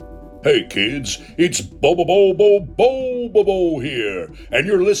Hey kids, it's Bobo here, and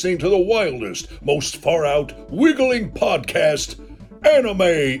you're listening to the wildest, most far out, wiggling podcast,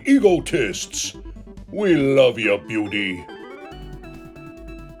 Anime Egotists. We love you, beauty.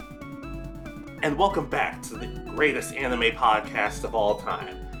 And welcome back to the greatest anime podcast of all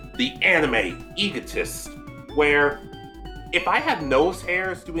time, the Anime Egotists, where if I had nose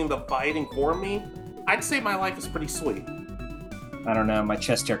hairs doing the fighting for me, I'd say my life is pretty sweet. I don't know, my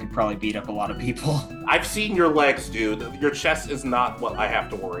chest hair could probably beat up a lot of people. I've seen your legs, dude. Your chest is not what I have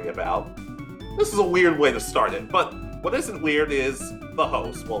to worry about. This is a weird way to start it, but what isn't weird is the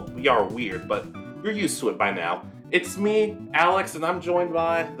host. Well, we are weird, but you're used to it by now. It's me, Alex, and I'm joined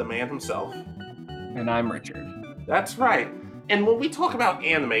by the man himself. And I'm Richard. That's right. And when we talk about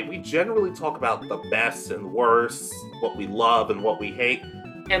anime, we generally talk about the best and worst, what we love and what we hate.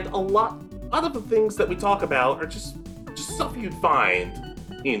 And a lot of the things that we talk about are just stuff you'd find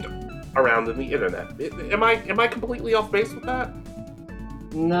around in the internet. Am I completely off base with that?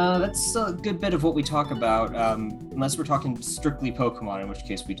 No, that's a good bit of what we talk about, unless we're talking strictly Pokemon, in which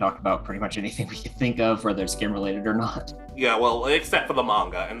case we talk about pretty much anything we can think of, whether it's game related or not. Yeah, well, except for the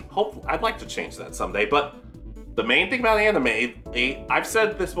manga, and hopefully I'd like to change that someday, but the main thing about anime, I've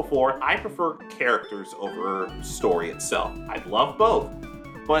said this before, I prefer characters over story itself. I love both,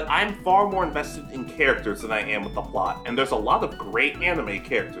 but I'm far more invested in characters than I am with the plot, and there's a lot of great anime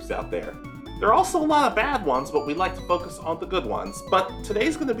characters out there. There are also a lot of bad ones, but we like to focus on the good ones. But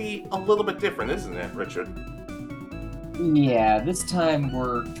today's going to be a little bit different, isn't it, Richard? Yeah, this time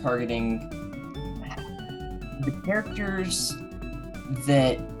we're targeting the characters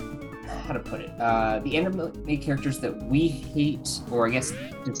that, how to put it, the anime characters that we hate, or I guess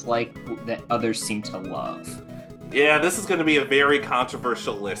dislike, that others seem to love. Yeah, this is going to be a very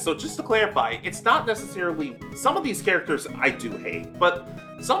controversial list. So just to clarify, it's not necessarily, some of these characters I do hate, but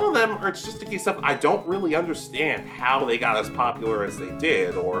some of them are just a case of I don't really understand how they got as popular as they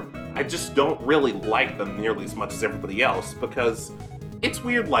did, or I just don't really like them nearly as much as everybody else, because it's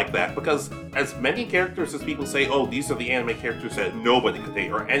weird like that, because as many characters as people say, oh, these are the anime characters that nobody could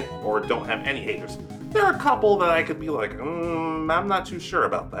hate, or don't have any haters, there are a couple that I could be like, I'm not too sure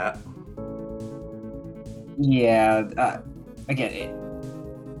about that. Yeah, again,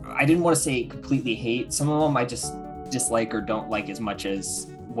 I didn't want to say completely hate. Some of them I just dislike or don't like as much as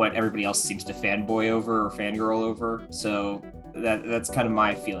what everybody else seems to fanboy over or fangirl over. So that's kind of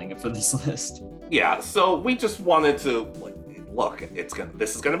my feeling for this list. Yeah, so we just wanted to, look,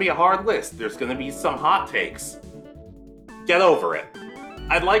 this is gonna be a hard list. There's gonna be some hot takes. Get over it.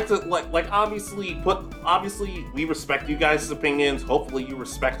 I'd like to, obviously we respect you guys' opinions. Hopefully you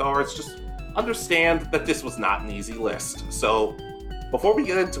respect ours. Just understand that this was not an easy list. So before we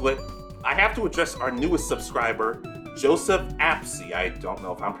get into it, I have to address our newest subscriber, Joseph Apsey. I don't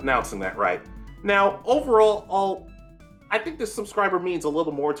know if I'm pronouncing that right. Now, overall, I think this subscriber means a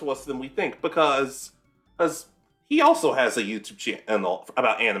little more to us than we think, because he also has a YouTube channel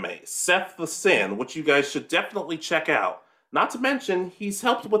about anime, Seth the Sin, which you guys should definitely check out. Not to mention, he's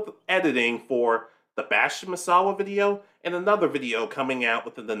helped with editing for the Bash Misawa video and another video coming out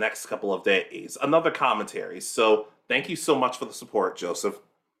within the next couple of days, another commentary. So thank you so much for the support, Joseph.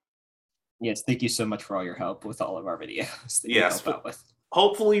 Yes, thank you so much for all your help with all of our videos. Yes,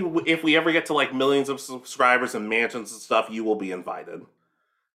 hopefully if we ever get to millions of subscribers and mansions and stuff, you will be invited.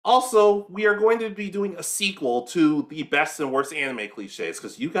 Also, we are going to be doing a sequel to the best and worst anime cliches,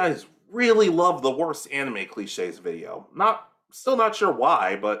 because you guys really love the worst anime cliches video. Still not sure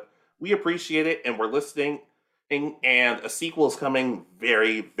why, but we appreciate it, and we're listening, and a sequel is coming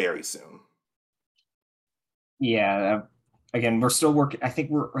very, very soon. Yeah, again, we're still working. I think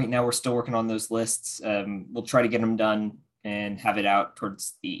we're still working on those lists. We'll try to get them done and have it out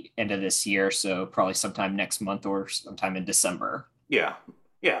towards the end of this year, so probably sometime next month or sometime in December. Yeah,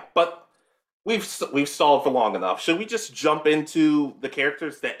 but we've stalled for long enough. Should we just jump into the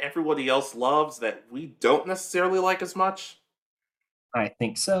characters that everybody else loves that we don't necessarily like as much? I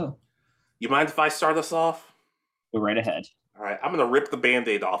think so. You mind if I start us off? Go right ahead. All right, I'm going to rip the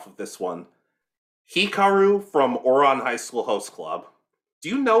Band-Aid off of this one. Hikaru from Ouran High School Host Club. Do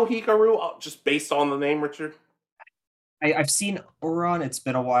you know Hikaru just based on the name, Richard? I've seen Ouran. It's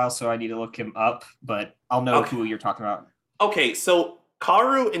been a while, so I need to look him up, but I'll know who you're talking about. Okay, so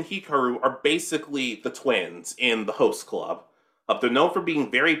Karu and Hikaru are basically the twins in the Host Club. They're known for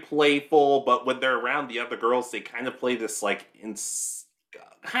being very playful, but when they're around the other girls, they kind of play this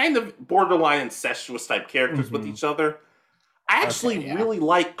kind of borderline incestuous type characters with each other. I actually really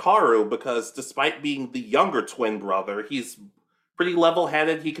like Karu because despite being the younger twin brother, he's pretty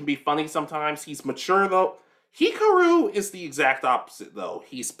level-headed. He can be funny sometimes. He's mature, though. Hikaru is the exact opposite, though.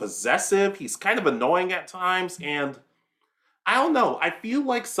 He's possessive, he's kind of annoying at times, and I don't know. I feel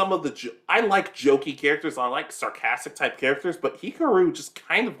like some of I like jokey characters, I like sarcastic type characters, but Hikaru just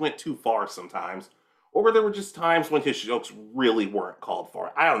kind of went too far sometimes. Or there were just times when his jokes really weren't called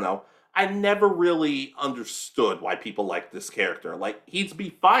for. I don't know. I never really understood why people like this character. Like, he'd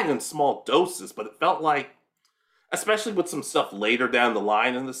be fine in small doses, but it felt like, especially with some stuff later down the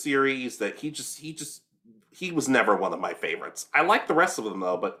line in the series, that he was never one of my favorites. I like the rest of them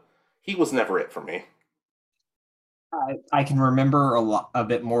though, but he was never it for me. I can remember a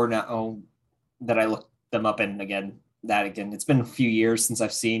bit more now that I looked them up, and again, it's been a few years since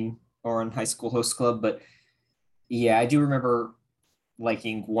I've seen Ouran High School Host Club, but yeah, I do remember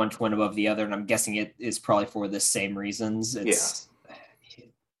liking one twin above the other, and I'm guessing it is probably for the same reasons. It's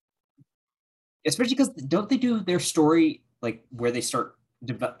especially because don't they do their story like where they start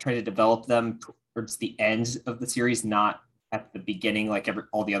trying to develop them towards the end of the series, not at the beginning like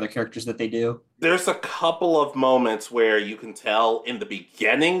all the other characters that they do? There's a couple of moments where you can tell in the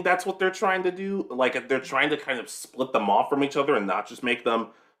beginning that's what they're trying to do. Like, they're trying to kind of split them off from each other and not just make them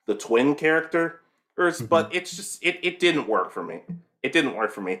the twin character. But it's just it didn't work for me. It didn't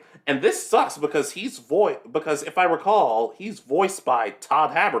work for me. And this sucks because because if I recall, he's voiced by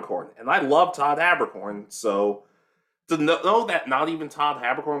Todd Haberkorn. And I love Todd Haberkorn, so to know that not even Todd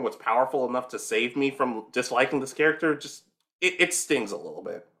Haberkorn was powerful enough to save me from disliking this character, just it stings a little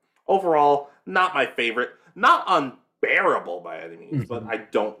bit. Overall, not my favorite. Not unbearable by any means, but I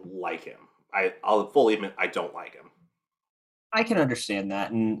don't like him. I'll fully admit I don't like him. I can understand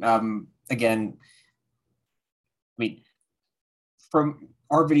that. And again, I mean, from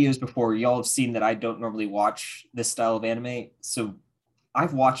our videos before, y'all have seen that I don't normally watch this style of anime. So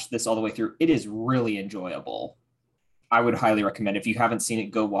I've watched this all the way through. It is really enjoyable. I would highly recommend. If you haven't seen it,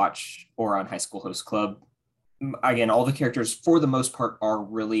 go watch Ouran High School Host Club. Again, all the characters, for the most part, are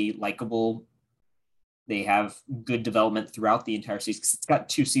really likable. They have good development throughout the entire season. It's got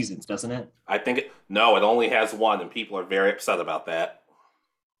 2 seasons, doesn't it? No, it only has 1, and people are very upset about that.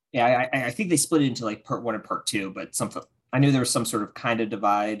 Yeah, I think they split it into like part 1 and part 2, but I knew there was some sort of kind of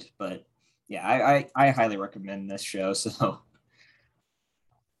divide, but yeah, I highly recommend this show. So,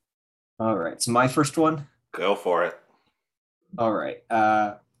 all right. So my first one. Go for it. All right.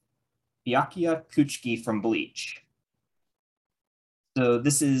 Byakuya Kuchiki from Bleach. So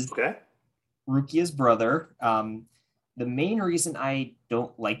this is Rukia's brother. The main reason I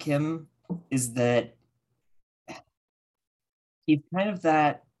don't like him is that he's kind of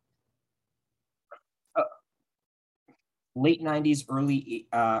that late 90s, early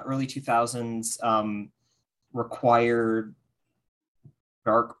 2000s required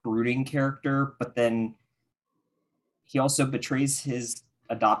dark brooding character, but then he also betrays his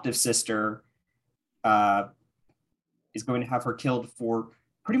adoptive sister, is going to have her killed for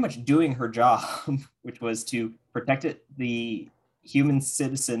pretty much doing her job, which was to protect the human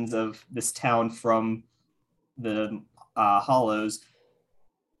citizens of this town from the Hollows.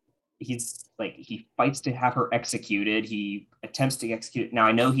 He fights to have her executed. He attempts to execute it. Now,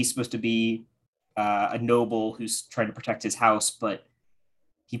 I know he's supposed to be a noble who's trying to protect his house, but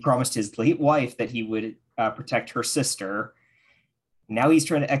he promised his late wife that he would protect her sister. Now he's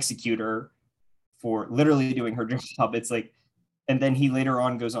trying to execute her for literally doing her job. It's like, and then he later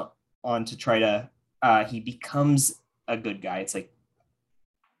on goes on to try to, he becomes a good guy. It's like,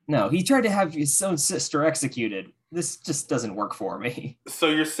 no, he tried to have his own sister executed. This just doesn't work for me. So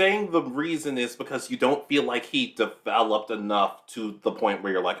you're saying the reason is because you don't feel like he developed enough to the point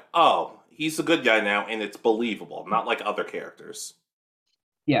where you're like, oh, he's a good guy now, and it's believable, not like other characters.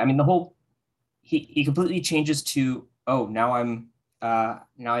 Yeah, I mean, he completely changes to, oh, now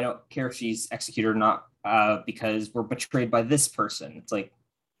I don't care if she's executed or not, because we're betrayed by this person. It's like,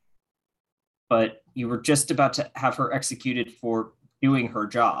 but you were just about to have her executed for doing her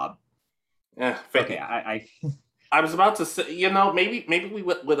job. Yeah, okay. I was about to say, maybe we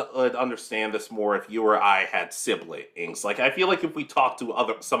would understand this more if you or I had siblings. Like, I feel like if we talked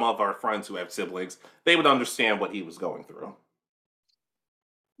to some of our friends who have siblings, they would understand what he was going through.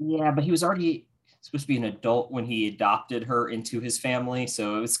 Yeah, but he was already supposed to be an adult when he adopted her into his family,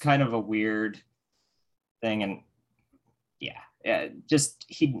 so it was kind of a weird thing. And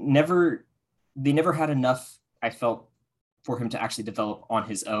they never had enough, I felt, for him to actually develop on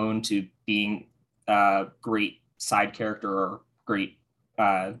his own to being a great side character or great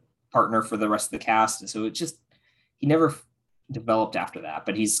partner for the rest of the cast. And so he never developed after that,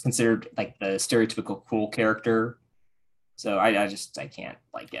 but he's considered like the stereotypical cool character. So I can't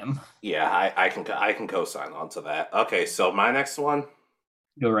like him. Yeah, I can co-sign on to that. Okay, so my next one.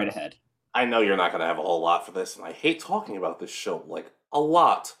 Go right ahead. I know you're not going to have a whole lot for this, and I hate talking about this show, like, a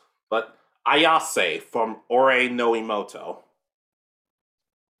lot, but Ayase from Ore no Imoto.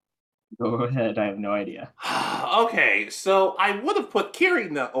 Go ahead. I have no idea. Okay, so I would have put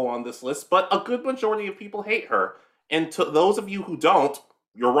Kirino on this list, but a good majority of people hate her. And to those of you who don't,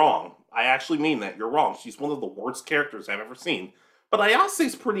 you're wrong. I actually mean that. You're wrong. She's one of the worst characters I've ever seen. But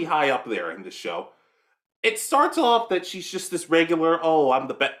Ayase's pretty high up there in this show. It starts off that she's just this regular, oh, I'm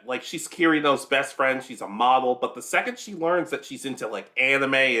the best, like, she's Kirino's best friend, she's a model, but the second she learns that she's into, like,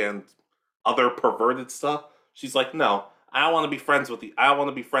 anime and other perverted stuff, she's like, no, I don't want to be friends with you. I don't want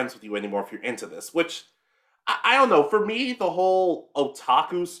to be friends with you anymore if you're into this, which I don't know. For me, the whole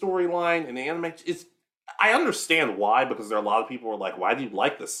otaku storyline in anime is. I understand why, because there are a lot of people who are like, why do you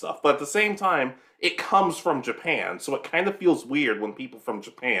like this stuff? But at the same time, it comes from Japan, so it kind of feels weird when people from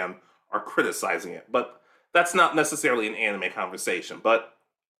Japan are criticizing it. But that's not necessarily an anime conversation. But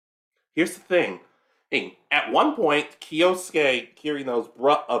here's the thing. Hey, at one point, Kyosuke, Kirino's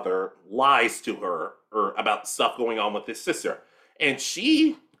brother, lies to her or about stuff going on with his sister. And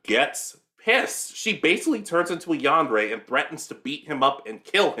she gets pissed. She basically turns into a yandere and threatens to beat him up and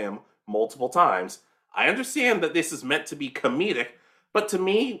kill him multiple times. I understand that this is meant to be comedic, but to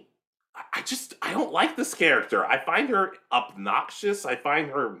me, I don't like this character. I find her obnoxious. I find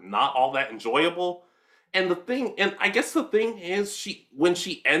her not all that enjoyable. And I guess the thing is, when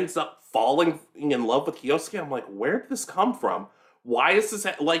she ends up falling in love with Kyosuke, I'm like, where did this come from? Why is this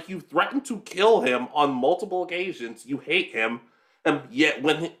like you threatened to kill him on multiple occasions? You hate him, and yet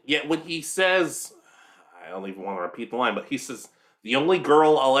when he says, I don't even want to repeat the line, but he says, "The only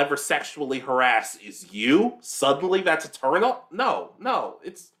girl I'll ever sexually harass is you." Suddenly, that's a turn up. No, no,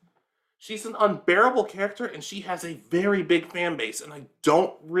 it's she's an unbearable character, and she has a very big fan base, and I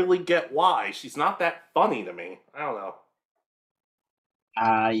don't really get why. She's not that funny to me. I don't know.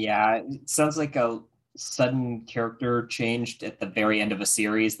 Yeah, it sounds like a sudden character changed at the very end of a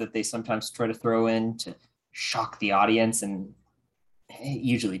series that they sometimes try to throw in to shock the audience, and it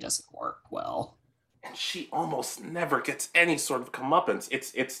usually doesn't work well. And she almost never gets any sort of comeuppance.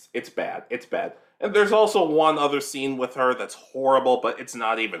 It's bad. It's bad. And there's also one other scene with her that's horrible, but it's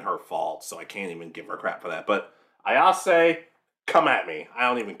not even her fault, so I can't even give her crap for that. But Ayase, come at me. I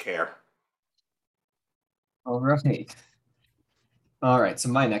don't even care. All right. All right. So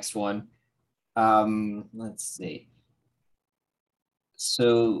my next one. Let's see.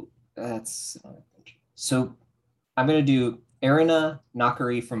 So that's so I'm gonna do Erina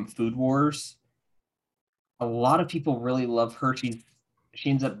Nakari from Food Wars. A lot of people really love her. She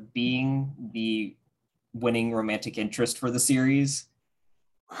ends up being the winning romantic interest for the series.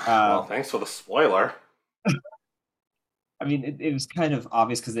 Well, thanks for the spoiler. I mean, it was kind of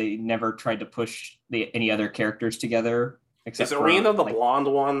obvious because they never tried to push any other characters together except Is for Arena the like, blonde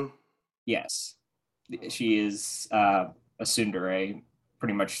one? yes, she is a tsundere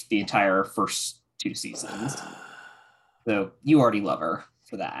pretty much the entire first two seasons. So you already love her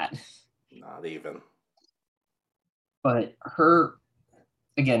for that. Not even. But her,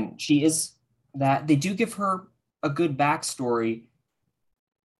 again, she is that they do give her a good backstory,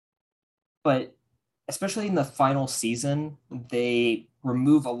 but especially in the final season, they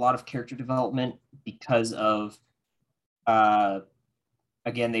remove a lot of character development because of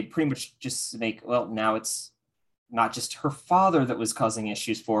again, they pretty much just make, well, now it's not just her father that was causing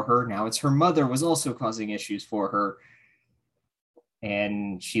issues for her, now it's her mother was also causing issues for her.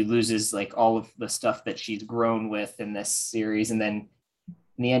 And she loses like all of the stuff that she's grown with in this series. And then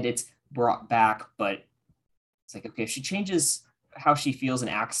in the end, it's brought back, but it's like, okay, if she changes how she feels and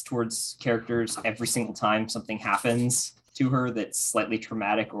acts towards characters every single time something happens to her that's slightly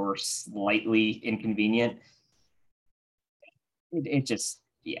traumatic or slightly inconvenient, it just,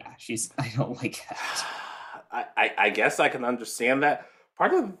 yeah, I don't like that. I guess I can understand that.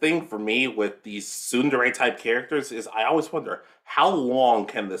 Part of the thing for me with these tsundere type characters is I always wonder how long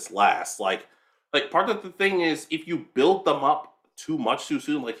can this last? Like part of the thing is if you build them up too much too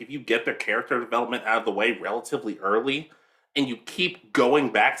soon, like if you get their character development out of the way relatively early and you keep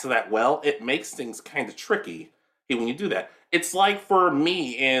going back to that well, it makes things kind of tricky when you do that. It's like for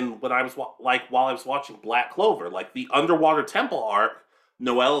me in when I was while I was watching Black Clover, like the underwater temple arc.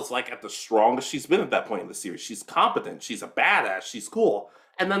 Noelle is like at the strongest she's been at that point in the series. She's competent, she's a badass, she's cool.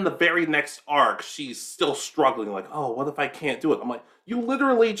 And then the very next arc, she's still struggling, like, oh, what if I can't do it? I'm like, you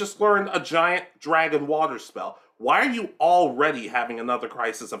literally just learned a giant dragon water spell. Why are you already having another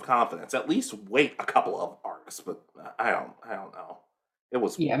crisis of confidence? At least wait a couple of arcs, but I don't know. It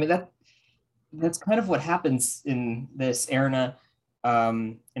was Yeah, I mean that's kind of what happens in this. Erina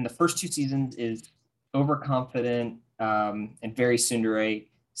in the first two seasons is overconfident and very tsundere.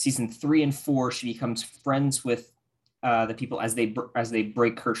 season 3 and 4, she becomes friends with the people as they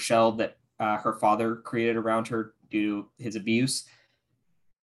break her shell that her father created around her due to his abuse.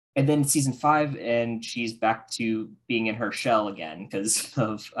 And then season 5, and she's back to being in her shell again because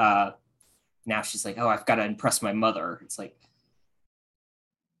of now she's like, oh, I've got to impress my mother. It's like,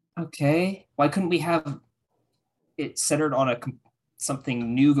 okay, why couldn't we have it centered on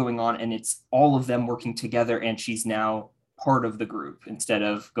something new going on, and it's all of them working together, and she's now part of the group instead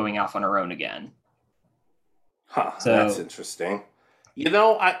of going off on her own again. Huh, that's interesting.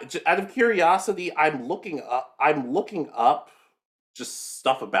 Out of curiosity, I'm looking up just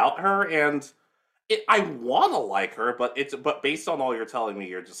stuff about her, and I want to like her, but based on all you're telling me,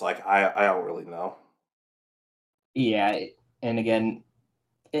 you're just like I don't really know. Yeah, and again,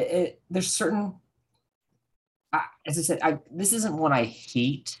 there's certain. As I said, this isn't one I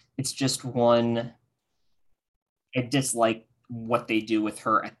hate. It's just one I dislike what they do with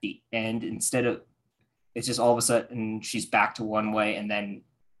her at the end. Instead of, it's just all of a sudden she's back to one way, and then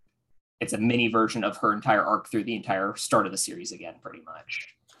it's a mini version of her entire arc through the entire start of the series again, pretty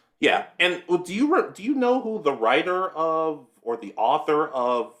much. Yeah, and do you know who the writer of or the author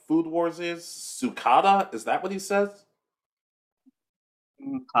of Food Wars is? Sukada? Is that what he says?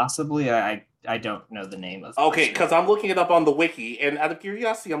 Possibly. I don't know the name of. Okay, because I'm looking it up on the wiki, and out of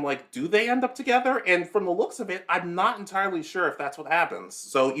curiosity, I'm like, do they end up together? And from the looks of it, I'm not entirely sure if that's what happens.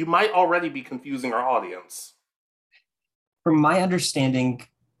 So you might already be confusing our audience. From my understanding,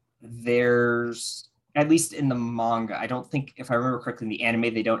 there's, at least in the manga, I don't think, if I remember correctly, in the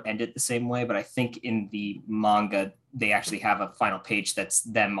anime they don't end it the same way, but I think in the manga they actually have a final page that's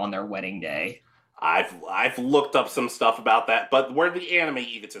them on their wedding day. I've looked up some stuff about that, but we're the anime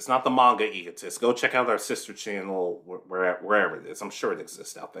egotists, not the manga egotists. Go check out our sister channel wherever it is. I'm sure it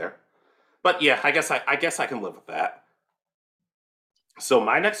exists out there. But yeah, I guess I can live with that. So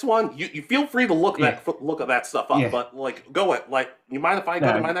my next one, you feel free to look at that stuff up, but like go it like you mind if I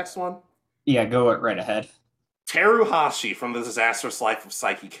go to my next one? Yeah, go right ahead. Teruhashi from The Disastrous Life of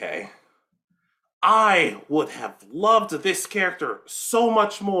Saiki K. I would have loved this character so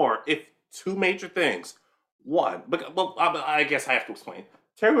much more if two major things. One, well, I guess I have to explain.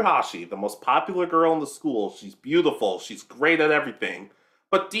 Teruhashi, the most popular girl in the school, she's beautiful, she's great at everything.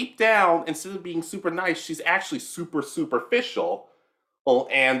 But deep down, instead of being super nice, she's actually super superficial.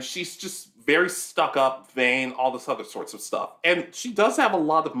 And she's just very stuck up, vain, all this other sorts of stuff. And she does have a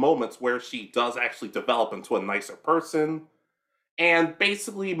lot of moments where she does actually develop into a nicer person. And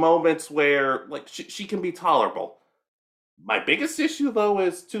basically moments where like she can be tolerable. My biggest issue, though,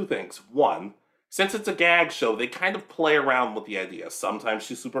 is two things. One, since it's a gag show, they kind of play around with the idea. Sometimes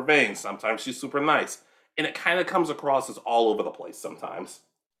she's super vain, sometimes she's super nice. And it kind of comes across as all over the place sometimes.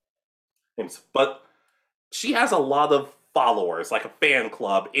 But she has a lot of followers, like a fan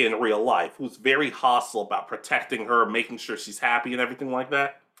club in real life, who's very hostile about protecting her, making sure she's happy and everything like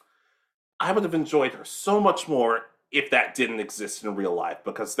that. I would have enjoyed her so much more if that didn't exist in real life,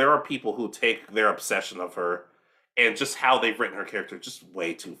 because there are people who take their obsession of her and just how they've written her character just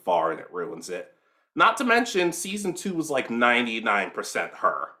way too far, and it ruins it. Not to mention, season 2 was like 99%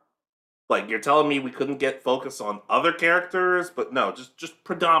 her. Like, you're telling me we couldn't get focus on other characters, but no, just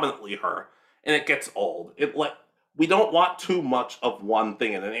predominantly her. And it gets old. We don't want too much of one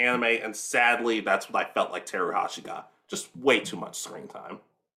thing in an anime, and sadly, that's what I felt like Teruhashi got. Just way too much screen time.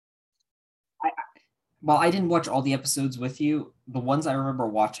 While I didn't watch all the episodes with you, the ones I remember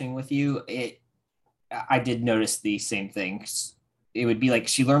watching with you, I did notice the same thing. It would be like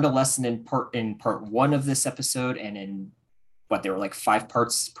she learned a lesson in part 1 of this episode, and in what, there were like 5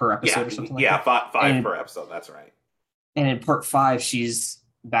 parts per episode or something like that? Yeah, five per episode, that's right. And in part 5, she's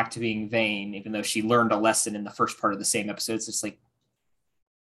back to being vain, even though she learned a lesson in the first part of the same episode. So it's like,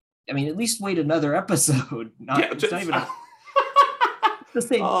 I mean, at least wait another episode. It's not even the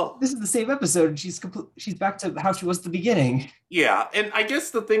same. This is the same episode, and she's back to how she was at the beginning. Yeah, and I guess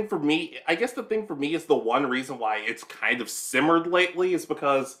the thing for me is the one reason why it's kind of simmered lately is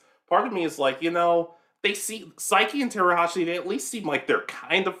because part of me is like, they see Saiki and Teruhashi, they at least seem like they're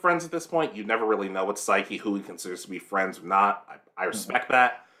kind of friends at this point. You never really know what Saiki, who he considers to be friends or not. I respect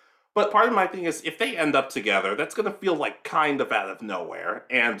that. But part of my thing is, if they end up together, that's going to feel like kind of out of nowhere.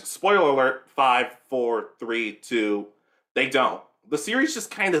 And spoiler alert, 5, 4, 3, 2, they don't. The series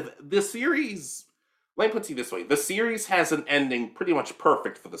let me put it this way. The series has an ending pretty much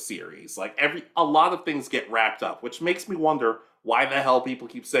perfect for the series. Like, a lot of things get wrapped up, which makes me wonder why the hell people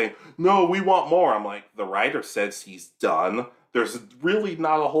keep saying, no, we want more. I'm like, the writer says he's done. There's really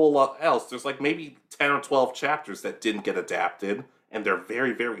not a whole lot else. There's like maybe 10 or 12 chapters that didn't get adapted, and they're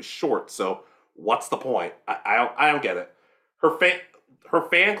very, very short. So what's the point? I don't get it. her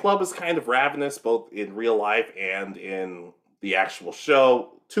fan club is kind of ravenous, both in real life and in the actual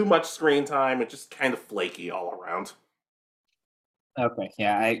show. Too much screen time and just kind of flaky all around. Okay,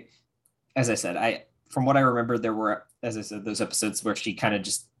 yeah, as I said, I from what I remember, there were, as I said, those episodes where she kind of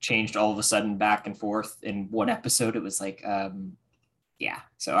just changed all of a sudden back and forth. In one episode, it was like, yeah.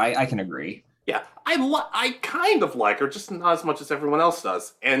 So I can agree. Yeah, I kind of like her, just not as much as everyone else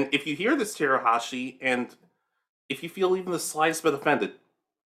does. And if you hear this, Terahashi, and if you feel even the slightest bit offended,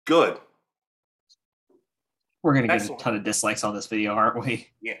 good. We're gonna get a Excellent. ton of dislikes on this video, aren't we?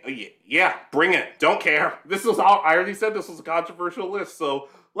 Yeah, bring it. Don't care. This was all. I already said this was a controversial list, so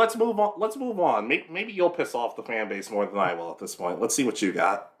let's move on. Let's move on. Maybe you'll piss off the fan base more than I will at this point. Let's see what you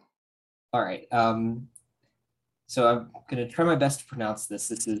got. All right. So I'm gonna try my best to pronounce this.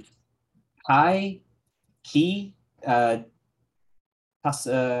 This is Kai Ki Takushima,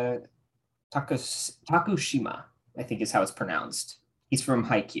 I think is how it's pronounced. He's from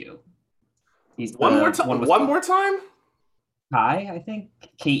Haikyuu. He's One more time. One more time. Kai, I think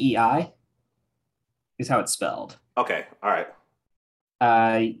Kei is how it's spelled. Okay. All right.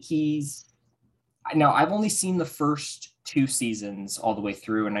 He's now I've only seen the first 2 seasons all the way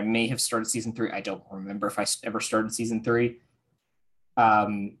through, and I may have started season 3. I don't remember if I ever started season 3.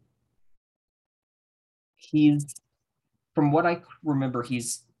 He's from what I remember,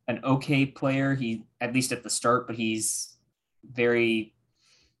 he's an okay player. He at least at the start, but he's very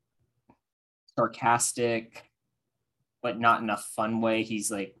sarcastic, but not in a fun way.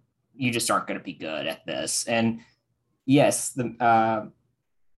 He's like, you just aren't going to be good at this. And yes, the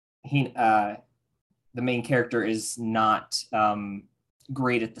main character is not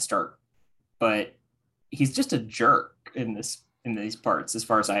great at the start, but he's just a jerk in these parts, as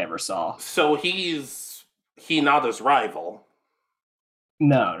far as I ever saw. So he's Hinata's rival.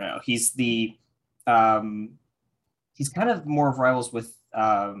 No, he's the he's kind of more of rivals with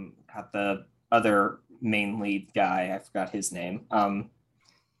the other main lead guy. I forgot his name.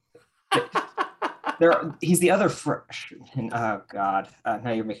 He's the other fresh. Oh God!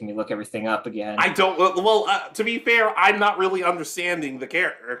 Now you're making me look everything up again. I don't. Well, to be fair, I'm not really understanding the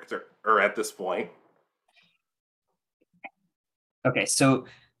character at this point. Okay, so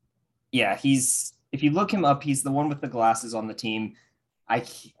yeah, if you look him up, he's the one with the glasses on the team.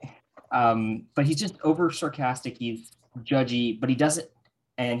 But he's just over sarcastic. He's judgy, but he doesn't,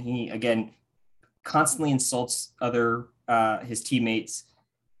 and he again constantly insults his teammates,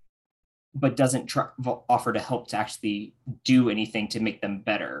 but doesn't offer to help to actually do anything to make them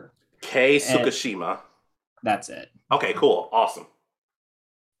better. Kei Tsukishima. That's it. Okay, cool, awesome.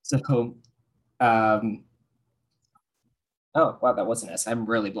 So, oh wow, that wasn't us. I'm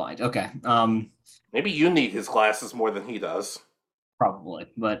really blind. Okay. Maybe you need his glasses more than he does. Probably,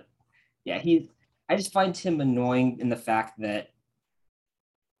 but yeah, I just find him annoying in the fact that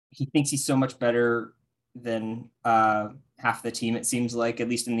he thinks he's so much better than half the team, it seems like, at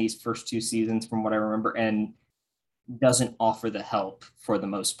least in these first 2 seasons, from what I remember, and doesn't offer the help for the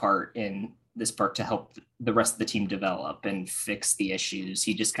most part in this part to help the rest of the team develop and fix the issues.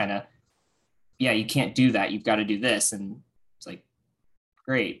 He just kind of, yeah, you can't do that. You've got to do this. And it's like,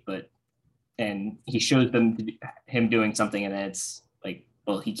 great. And he shows him doing something, and then it's like,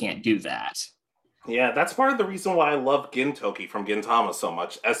 well, he can't do that. Yeah, that's part of the reason why I love Gintoki from Gintama so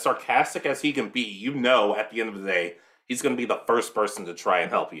much. As sarcastic as he can be, at the end of the day, he's going to be the first person to try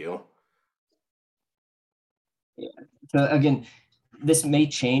and help you. Yeah. So again, this may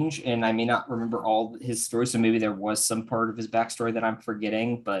change, and I may not remember all his stories, so maybe there was some part of his backstory that I'm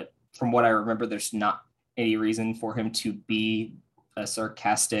forgetting, but from what I remember, there's not any reason for him to be a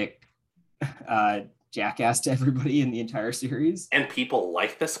sarcastic jackass to everybody in the entire series. And people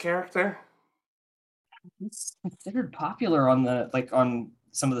like this character? He's considered popular on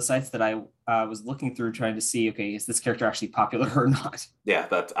some of the sites that I was looking through, trying to see, okay, is this character actually popular or not? Yeah,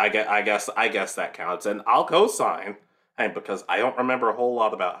 I guess that counts, and I'll co-sign. Hey, because I don't remember a whole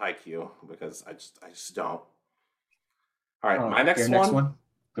lot about Haikyuu, because I just don't. All right, my next one.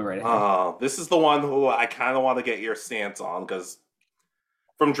 Go right ahead. This is the one who I kind of want to get your stance on, because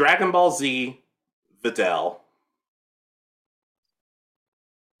from Dragon Ball Z, Videl.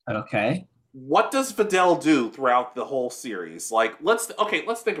 Okay. What does Videl do throughout the whole series? Like, let's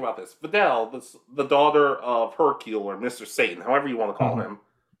think about this. Videl, the daughter of Hercule or Mr. Satan, however you want to call him.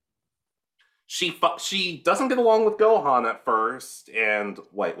 She doesn't get along with Gohan at first, and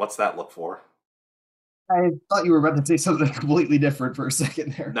wait, what's that look for? I thought you were about to say something completely different for a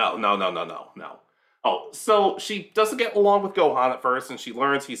second there. No. Oh, so she doesn't get along with Gohan at first, and she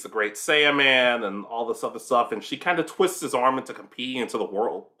learns he's the Great Saiyaman and all this other stuff, and she kind of twists his arm into competing for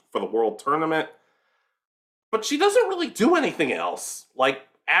the world tournament. but she doesn't really do anything else, like,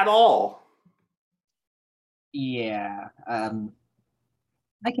 at all. Yeah, I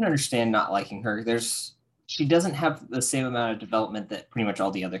can understand not liking her. She doesn't have the same amount of development that pretty much all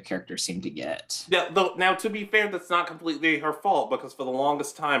the other characters seem to get. Yeah, though, now, to be fair, that's not completely her fault, because for the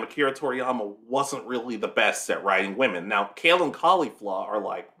longest time, Akira Toriyama wasn't really the best at writing women. Now, Kale and Caulifla are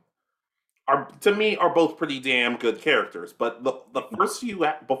like, are to me are both pretty damn good characters, but the first few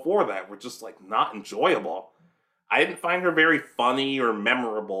before that were just like not enjoyable. I didn't find her very funny or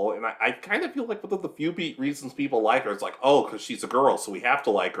memorable, and I kind of feel like one of the few reasons people like her is like, oh, because she's a girl, so we have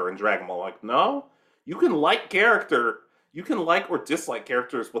to like her in Dragon Ball. Like, no, you can like you can like or dislike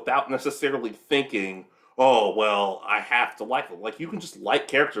characters without necessarily thinking, oh, well, I have to like them. Like, you can just like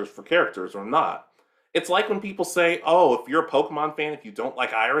characters for characters or not. It's like when people say, oh, if you're a Pokemon fan, if you don't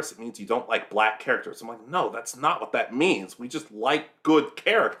like Iris, it means you don't like black characters. I'm like, no, that's not what that means. We just like good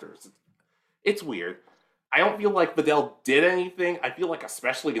characters. It's weird. I don't feel like Videl did anything. I feel like,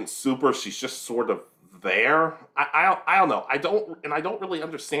 especially in Super, she's just sort of there. I don't know. I don't really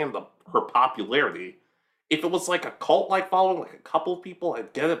understand her popularity. If it was like a cult-like following, like a couple of people,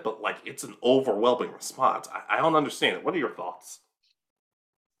 I'd get it. But like, it's an overwhelming response. I don't understand it. What are your thoughts?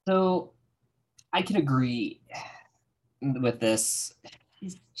 So I can agree with this.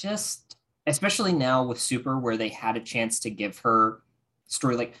 He's just, especially now with Super, where they had a chance to give her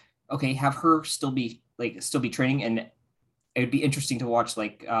story, like, okay, have her still be training, and it would be interesting to watch,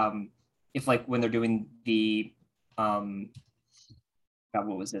 like, if like when they're doing the God,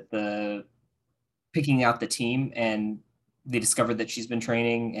 what was it, the picking out the team, and they discovered that she's been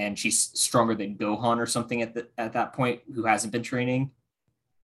training and she's stronger than Gohan or something at that point, who hasn't been training,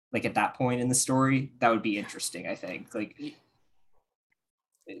 like at that point in the story. That would be interesting, I think. Like,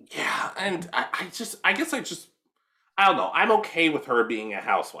 Yeah, and I guess I don't know. I'm okay with her being a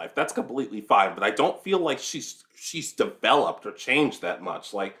housewife. That's completely fine, but I don't feel like she's developed or changed that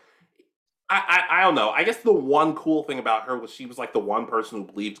much. Like, I don't know. I guess the one cool thing about her was she was like the one person who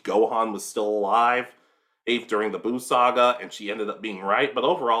believed Gohan was still alive, during the Buu saga, and she ended up being right. But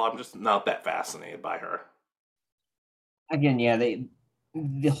overall, I'm just not that fascinated by her. again, yeah,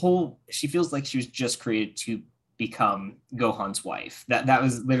 the whole, she feels like she was just created to become Gohan's wife. That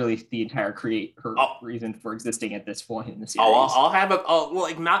was literally the entire create her Oh, reason for existing at this point in the oh, series. I'll have it. Oh, well,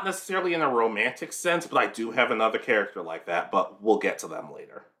 like, not necessarily in a romantic sense, but I do have another character like that. But we'll get to them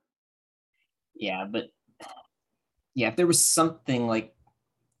later. Yeah, but yeah, if there was something like,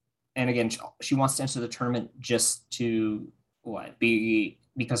 and again, she wants to enter the tournament just to what, be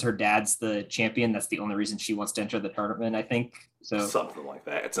because her dad's the champion. That's the only reason she wants to enter the tournament, I think. So Something like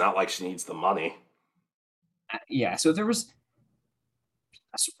that. It's not like she needs the money. yeah, so if there was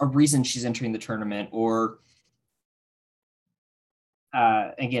a reason she's entering the tournament, or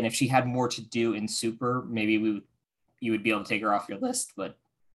again, if she had more to do in Super, maybe you would be able to take her off your list. But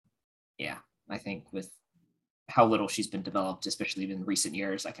yeah, I think with how little she's been developed, especially in recent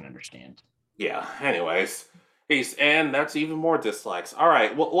years, I can understand. Yeah. Anyways, and that's even more dislikes. All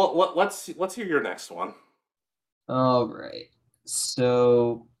right. Well, let's hear your next one. All right,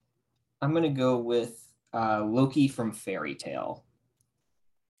 so I'm gonna go with Loki from Fairy Tale.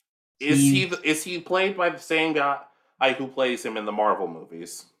 Is he played by the same guy who plays him in the Marvel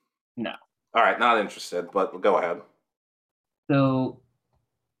movies? No, All right. Not interested. But go ahead. so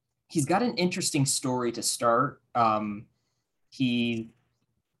he's got an interesting story to start. He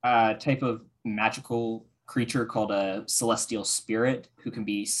a type of magical creature called a celestial spirit who can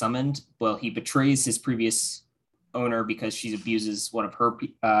be summoned. Well, he betrays his previous owner because she abuses one of her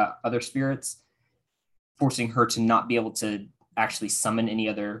other spirits, forcing her to not be able to actually summon any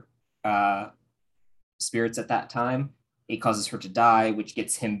other uh, spirits at that time. It causes her to die, which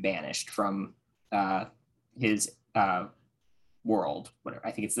gets him banished from his world. Whatever,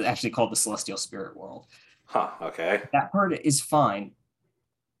 I think it's actually called the Celestial Spirit World. Huh. Okay. That part is fine,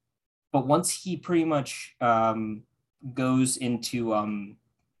 but once he pretty much goes into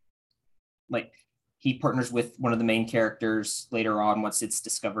like, he partners with one of the main characters later on, once it's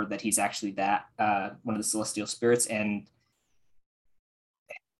discovered that he's actually that one of the celestial spirits, and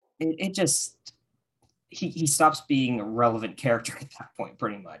it just, he stops being a relevant character at that point.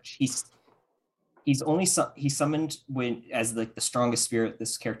 Pretty much, he's only he's summoned when as like the strongest spirit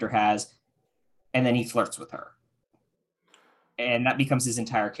this character has, and then he flirts with her, and that becomes his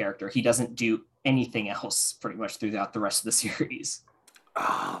entire character. He doesn't do anything else pretty much throughout the rest of the series.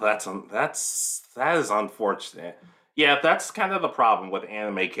 Oh, that is unfortunate. Yeah, that's kind of the problem with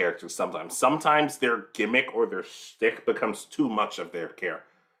anime characters sometimes. Sometimes their gimmick or their shtick becomes too much of their care,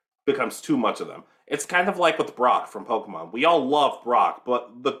 becomes too much of them. It's kind of like with Brock from Pokemon. We all love Brock,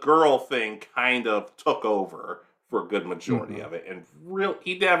 but the girl thing kind of took over for a good majority Mhm. of it, and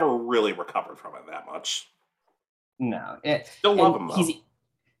he never really recovered from it that much. No, Still love and him he's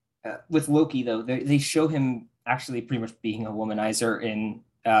though. with Loki though. They show him actually pretty much being a womanizer in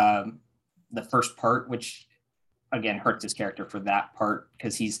the first part, which again hurts his character for that part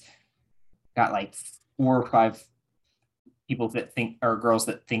because he's got like 4 or 5 people that think or girls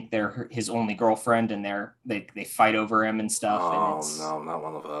that think they're his only girlfriend, and they fight over him and stuff, and Oh it's no, not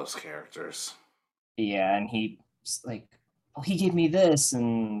one of those characters. yeah, and he's like, well, he gave me this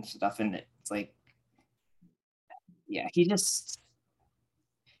and stuff, and it's like, yeah, he just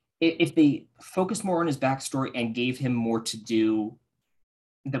if they focused more on his backstory and gave him more to do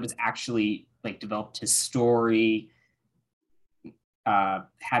that was actually like developed his story,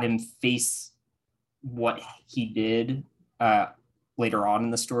 had him face what he did uh, later on in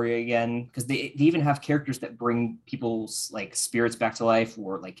the story again, because they even have characters that bring people's like spirits back to life,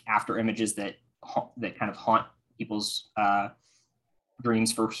 or like after images that kind of haunt people's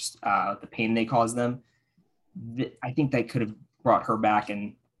dreams for the pain they cause them. I think they could have brought her back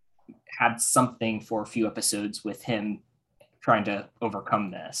and had something for a few episodes with him trying to overcome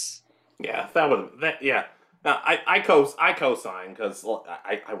this. Yeah, that. Yeah, I co-sign because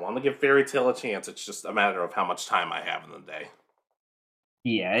I want to give Fairy Tail a chance. It's just a matter of how much time I have in the day.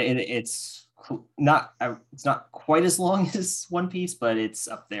 Yeah, it's not quite as long as One Piece, but it's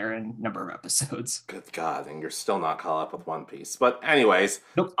up there in number of episodes. Good God, and you're still not caught up with One Piece. But anyways,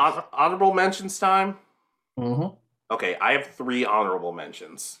 Nope. honorable mentions time. Mm-hmm. Okay, I have 3 honorable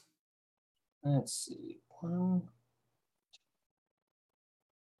mentions. Let's see.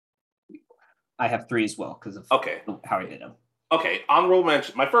 I have 3 as well because of Okay, how I did them. okay, honorable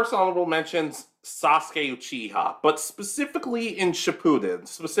mention. My first honorable mentions Sasuke Uchiha, but specifically in Shippuden,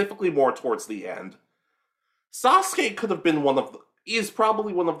 specifically more towards the end. Sasuke could have been is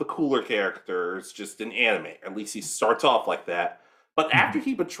probably one of the cooler characters just in anime. At least he starts off like that. But after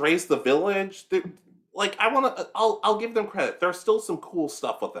he betrays the village, like I'll give them credit. There's still some cool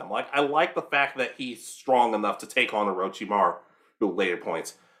stuff with them. Like I like the fact that he's strong enough to take on Orochimaru at later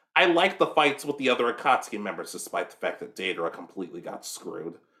points. I like the fights with the other Akatsuki members, despite the fact that Deidara completely got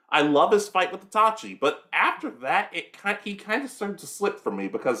screwed. I love his fight with Itachi, but after that, he kind of started to slip for me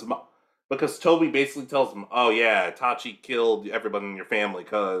because Toby basically tells him, "Oh yeah, Itachi killed everybody in your family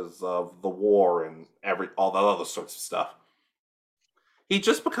because of the war and all that other sorts of stuff." He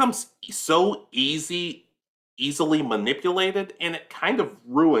just becomes so easily manipulated, and it kind of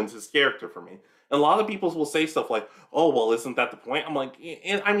ruins his character for me. And a lot of people will say stuff like, "Oh, well, isn't that the point?" I'm like,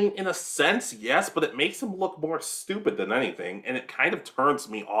 I mean, in a sense, yes, but it makes him look more stupid than anything, and it kind of turns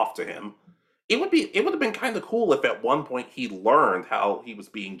me off to him. It would have been kind of cool if at one point he learned how he was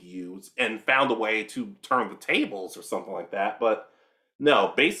being used and found a way to turn the tables or something like that. But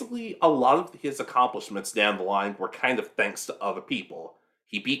no, basically a lot of his accomplishments down the line were kind of thanks to other people.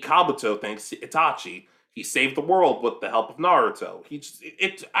 He beat Kabuto thanks to Itachi. He saved the world with the help of Naruto.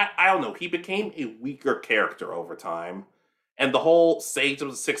 I don't know, he became a weaker character over time. And the whole Sage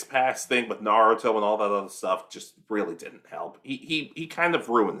of the Six Paths thing with Naruto and all that other stuff just really didn't help. He kind of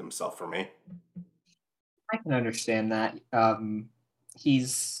ruined himself for me. I can understand that.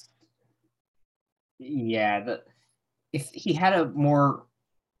 He's yeah. If he had a more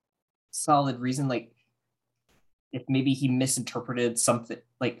solid reason, like if maybe he misinterpreted something,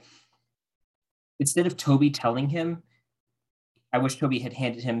 like instead of Toby telling him, I wish Toby had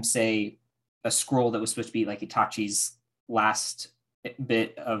handed him, say, a scroll that was supposed to be like Itachi's last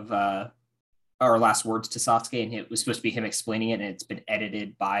bit of or last words to Sasuke, and it was supposed to be him explaining it, and it's been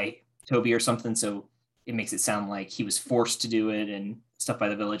edited by Toby or something, so it makes it sound like he was forced to do it and stuff by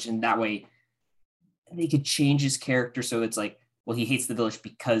the village, and that way they could change his character so it's like, well, he hates the village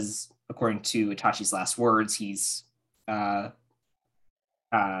because, according to Itachi's last words, uh,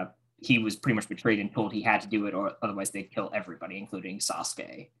 uh, he was pretty much betrayed and told he had to do it, or otherwise they'd kill everybody, including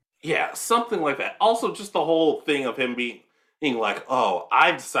Sasuke. Yeah, something like that. Also, just the whole thing of him being like, "Oh,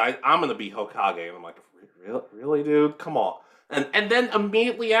 I've decided I'm going to be Hokage," and I'm like, "Really, dude? Come on!" And then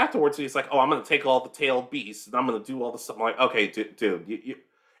immediately afterwards, he's like, "Oh, I'm going to take all the tailed beasts and I'm going to do all this stuff." I'm like, "Okay, dude,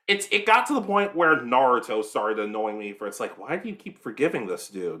 it got to the point where Naruto started annoying me. For it's like, why do you keep forgiving this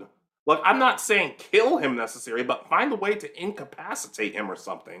dude? Look, I'm not saying kill him necessarily, but find a way to incapacitate him or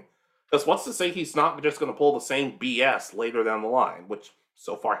something. Because what's to say he's not just going to pull the same BS later down the line, which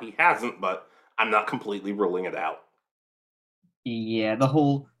so far he hasn't, but I'm not completely ruling it out." Yeah, the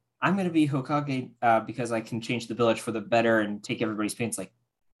whole I'm going to be Hokage because I can change the village for the better and take everybody's pain. It's like,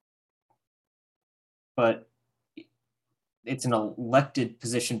 but it's an elected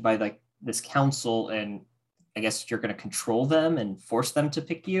position by like this council, and I guess you're going to control them and force them to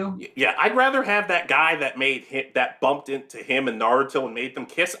pick you. Yeah, I'd rather have that guy that bumped into him and Naruto and made them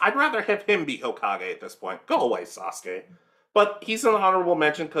kiss. I'd rather have him be Hokage at this point. Go away, Sasuke. But he's an honorable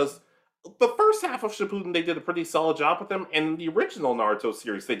mention because the first half of Shippuden they did a pretty solid job with him, and the original Naruto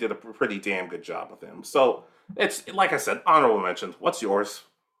series they did a pretty damn good job with him. So it's like I said, honorable mention. What's yours?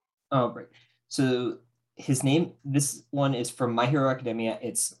 Oh, right. So his name, this one is from My Hero Academia.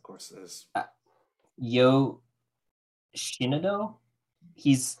 It's Of course, it is. Yo Shinado.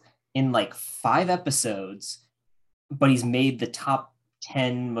 He's in like 5 episodes, but he's made the top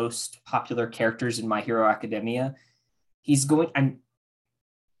 10 most popular characters in My Hero Academia. I'm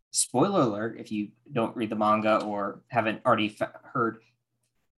spoiler alert if you don't read the manga or haven't already heard.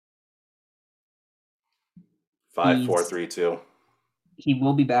 5, 4, 3, 2. He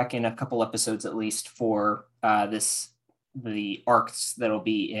will be back in a couple episodes at least for the arcs that'll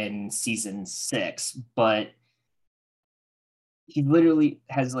be in season 6, but he literally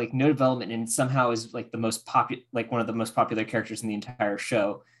has like no development and somehow is like one of the most popular characters in the entire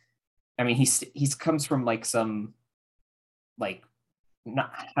show. I mean, he's comes from like some, like,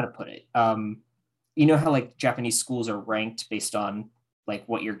 not how to put it. You know how like Japanese schools are ranked based on like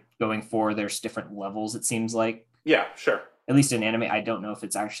what you're going for. There's different levels, it seems like. Yeah, sure. At least in anime, I don't know if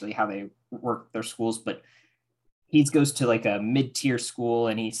it's actually how they work their schools, but he goes to like a mid-tier school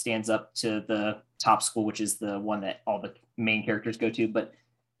and he stands up to the top school, which is the one that all the main characters go to. But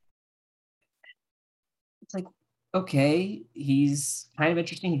it's like, okay, he's kind of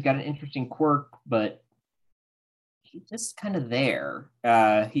interesting. He's got an interesting quirk, but he's just kind of there.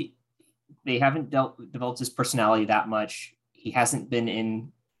 They haven't developed his personality that much. He hasn't been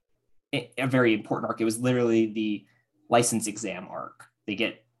in a very important arc. It was literally the license exam arc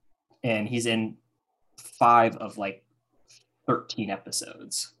and he's in 5 of like 13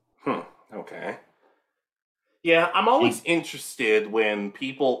 episodes. Okay. Yeah, I'm always interested when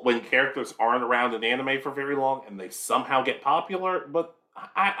characters aren't around in anime for very long and they somehow get popular, but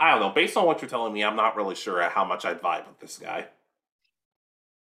I don't know. Based on what you're telling me, I'm not really sure how much I'd vibe with this guy.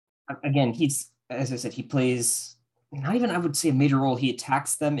 Again, as I said, he plays not even, I would say, a major role. He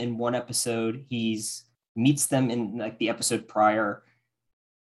attacks them in one episode. He's meets them in like the episode prior.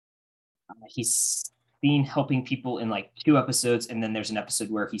 He's seen helping people in like 2 episodes, and then there's an episode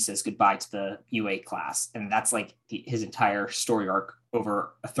where he says goodbye to the UA class, and that's like his entire story arc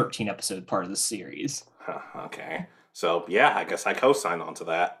over a 13 episode part of the series. Okay, so yeah, I guess I co-sign on to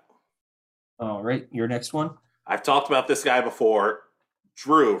that. All right, your next one. I've talked about this guy before,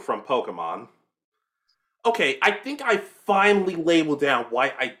 Drew from Pokemon. Okay, I think I finally labeled down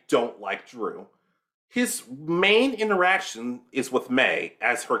why I don't like Drew. His main interaction is with May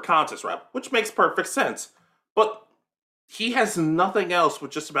as her contest rep, which makes perfect sense. But he has nothing else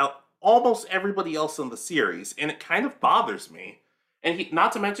with just about almost everybody else in the series, and it kind of bothers me. And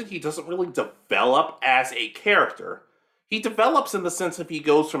not to mention, he doesn't really develop as a character. He develops in the sense of he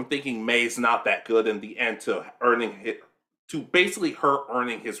goes from thinking May's not that good in the end to basically her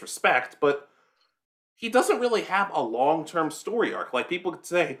earning his respect, but he doesn't really have a long-term story arc. Like, people could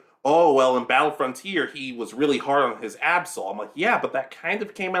say, oh, well, in Battle Frontier, he was really hard on his Absol. I'm like, yeah, but that kind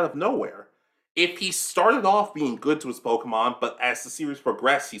of came out of nowhere. If he started off being good to his Pokemon, but as the series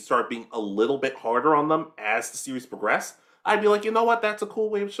progressed, he started being a little bit harder on them as the series progressed, I'd be like, you know what, that's a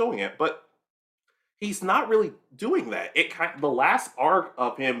cool way of showing it. But he's not really doing that. The last arc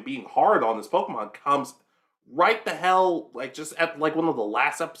of him being hard on his Pokemon comes right the hell, like, just at, like, one of the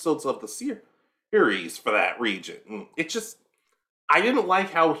last episodes of the series for that region. It just, I didn't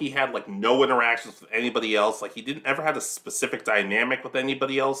like how he had, like, no interactions with anybody else. Like, he didn't ever have a specific dynamic with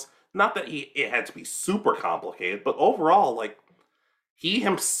anybody else. Not that it had to be super complicated, but overall, like, he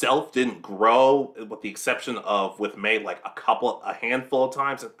himself didn't grow, with the exception of with May, like, a handful of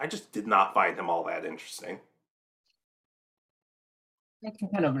times. And I just did not find him all that interesting. I can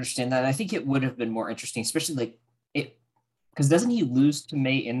kind of understand that. I think it would have been more interesting, especially like it, because doesn't he lose to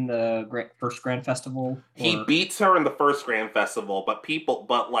May in the first Grand Festival? He beats her in the first Grand Festival,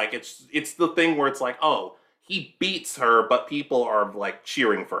 but like it's the thing where it's like, oh, he beats her, but people are like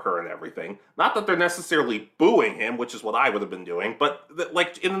cheering for her and everything. Not that they're necessarily booing him, which is what I would have been doing, but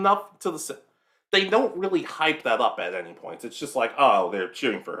like enough to they don't really hype that up at any point. It's just like, oh, they're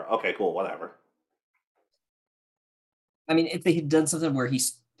cheering for her. Okay, cool, whatever. I mean, if they had done something where he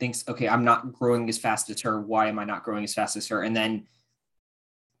thinks, okay, I'm not growing as fast as her, why am I not growing as fast as her? And then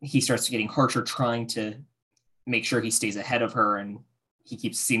he starts getting harsher, trying to make sure he stays ahead of her, and he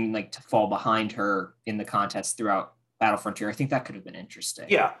keeps seeming like to fall behind her in the contest throughout Battle Frontier. I think that could have been interesting.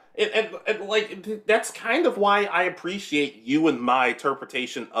 Yeah, and like that's kind of why I appreciate you and my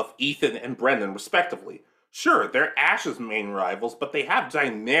interpretation of Ethan and Brendan, respectively. Sure, they're Ash's main rivals, but they have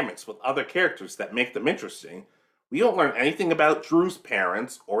dynamics with other characters that make them interesting. We don't learn anything about Drew's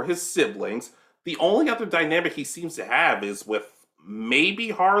parents or his siblings. The only other dynamic he seems to have is with maybe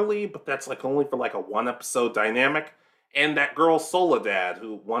Harley, but that's like only for like a one episode dynamic, and that girl Soledad,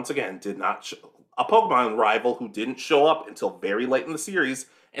 who once again did not a Pokemon rival who didn't show up until very late in the series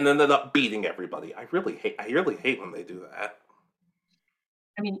and ended up beating everybody. I really hate when they do that.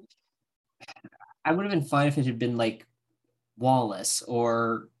 I mean, I would have been fine if it had been like Wallace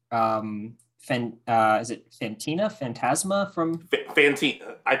or is it Fantina? Phantasma from Fantine.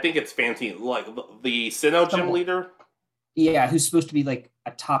 I think it's Fantine, like the Sinnoh gym leader. Yeah, who's supposed to be like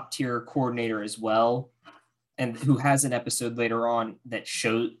a top tier coordinator as well, and who has an episode later on that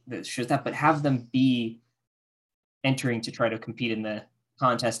shows that, but have them be entering to try to compete in the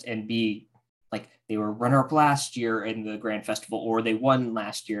contest and be like they were runner-up last year in the Grand Festival, or they won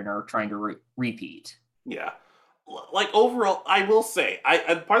last year and are trying to repeat. Yeah. Like overall, I will say,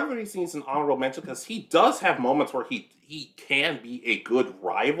 part of the reason he's an honorable mention because he does have moments where he can be a good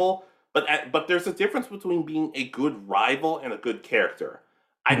rival, but there's a difference between being a good rival and a good character.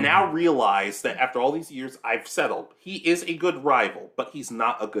 I now realize that after all these years, I've settled. He is a good rival, but he's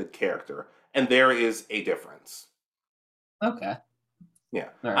not a good character, and there is a difference. Okay. Yeah,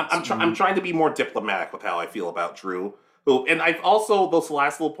 right. I'm trying to be more diplomatic with how I feel about Drew. Who, and I've also, this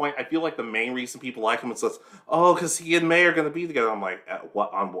last little point, I feel like the main reason people like him is this, oh, because he and May are going to be together. I'm like,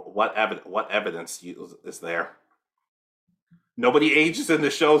 what evidence is there? Nobody ages in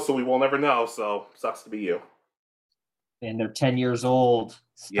the show, so we will never know. So sucks to be you. And they're 10 years old.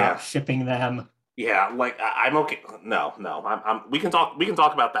 Stop shipping them. Yeah, like I'm okay. No, we can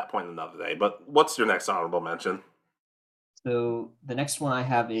talk about that point another day. But what's your next honorable mention? So the next one I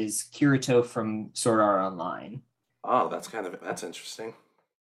have is Kirito from Sword Art Online. Oh, that's interesting. I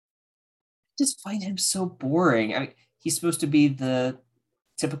just find him so boring. I mean, he's supposed to be the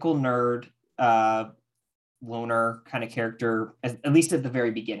typical nerd, loner kind of character, at least at the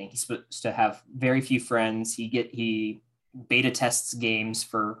very beginning. He's supposed to have very few friends. He beta tests games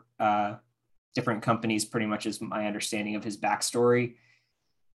for different companies, pretty much is my understanding of his backstory.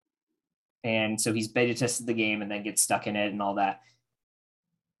 And so he's beta tested the game and then gets stuck in it and all that.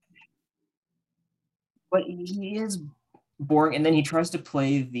 But he is boring. And then he tries to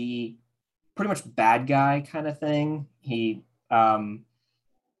play the pretty much bad guy kind of thing. He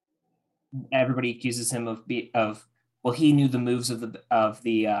everybody accuses him of he knew the moves of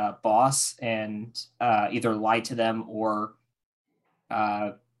the boss and either lied to them or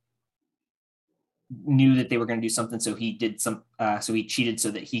knew that they were going to do something, so he did so he cheated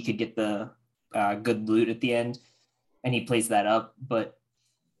so that he could get the good loot at the end, and he plays that up, but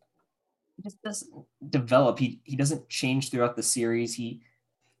he just doesn't develop. He doesn't change throughout the series. He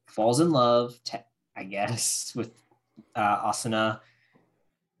falls in love, I guess, with Asuna.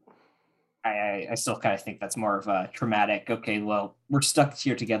 I still kind of think that's more of a traumatic, okay, well, we're stuck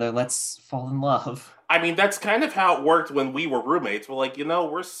here together, let's fall in love. I mean, that's kind of how it worked when we were roommates. We're like,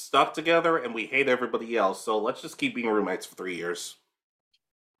 we're stuck together and we hate everybody else, so let's just keep being roommates for 3 years.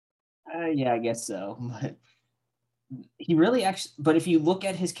 Yeah, I guess so. But he really but if you look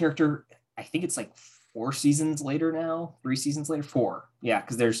at his character, I think it's like 4 seasons later now, 3 seasons later, 4. Yeah,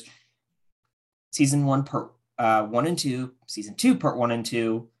 because there's season 1 part 1 and 2, season 2 part 1 and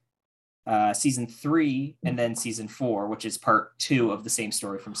 2, season 3, and then season 4, which is part 2 of the same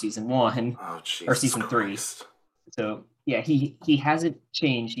story from season 1. Oh, or season Christ. 3. So yeah, he hasn't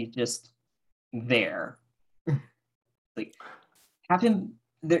changed. He's just there. Like, have him.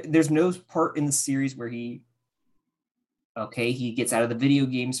 There's no part in the series where he gets out of the video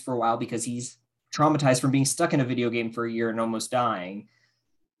games for a while because he's traumatized from being stuck in a video game for a year and almost dying.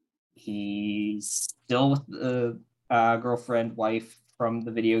 He's still with the girlfriend, wife from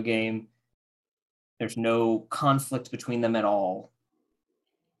the video game. There's no conflict between them at all,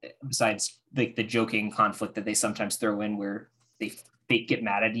 besides like the joking conflict that they sometimes throw in where they get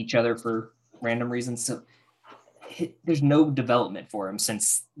mad at each other for random reasons. So there's no development for him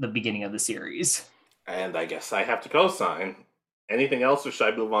since the beginning of the series. And I guess I have to co-sign. Anything else, or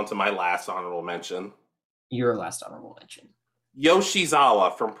should I move on to my last honorable mention? Your last honorable mention.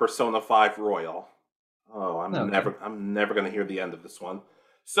 Yoshizawa from Persona 5 Royal. Oh, I'm Okay. never going to hear the end of this one.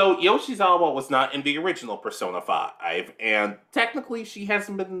 So Yoshizawa was not in the original Persona 5, and technically she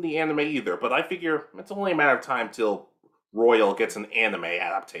hasn't been in the anime either, but I figure it's only a matter of time till Royal gets an anime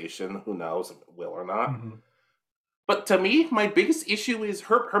adaptation. Who knows, will or not. Mm-hmm. But to me, my biggest issue is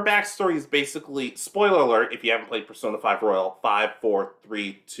her backstory is basically, spoiler alert if you haven't played Persona 5 Royal, 5, 4,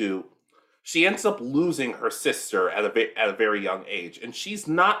 3, 2. She ends up losing her sister at a very young age, and she's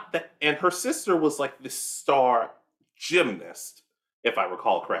not that. And her sister was like this star gymnast, if I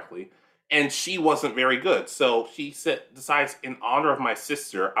recall correctly, and she wasn't very good. So decides, in honor of my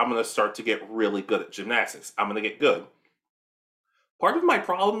sister, I'm going to start to get really good at gymnastics. I'm going to get good. Part of my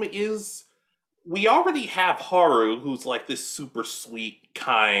problem is we already have Haru, who's like this super sweet,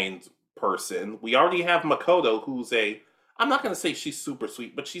 kind person. We already have Makoto, who's I'm not going to say she's super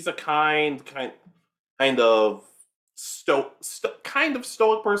sweet, but she's a kind of kind of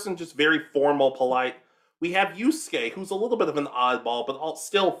stoic person, just very formal, polite. We have Yusuke, who's a little bit of an oddball, but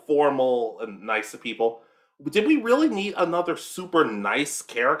still formal and nice to people. Did we really need another super nice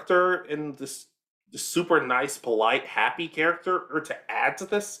character in this super nice, polite, happy character or to add to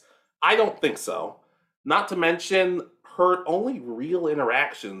this? I don't think so. Not to mention, her only real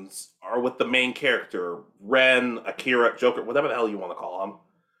interactions are with the main character, Ren, Akira, Joker, whatever the hell you want to call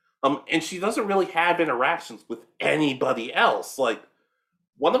him. And she doesn't really have interactions with anybody else. Like,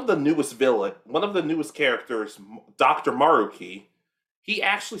 one of the newest characters, Dr. Maruki, he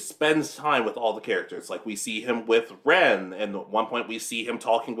actually spends time with all the characters. Like, we see him with Ren, and at one point we see him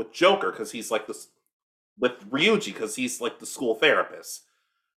talking with Joker, because he's like this, with Ryuji, because he's like the school therapist.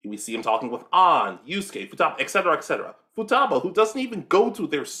 We see him talking with An, Yusuke, Futaba, etc., etc. Futaba, who doesn't even go to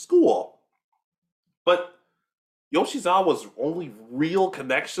their school. But Yoshizawa's only real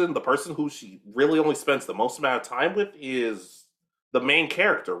connection, the person who she really only spends the most amount of time with, is the main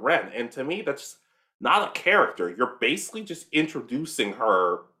character, Ren. And to me, that's not a character. You're basically just introducing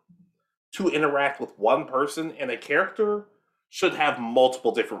her to interact with one person, and a character should have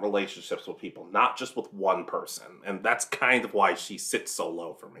multiple different relationships with people, not just with one person. And that's kind of why she sits so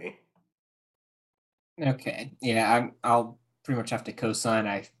low for me. Okay. Yeah, I'll pretty much have to co-sign.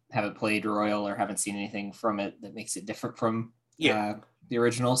 I haven't played Royal or haven't seen anything from it that makes it different from the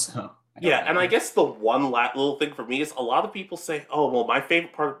original. So and I guess the one little thing for me is a lot of people say, "Oh, well, my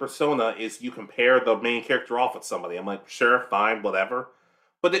favorite part of Persona is you compare the main character off with somebody." I'm like, sure, fine, whatever.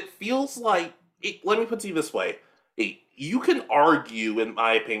 But it feels like let me put it to you this way: you can argue, in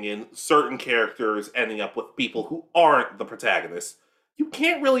my opinion, certain characters ending up with people who aren't the protagonists. You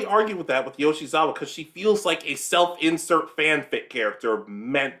can't really argue with that with Yoshizawa because she feels like a self-insert fanfic character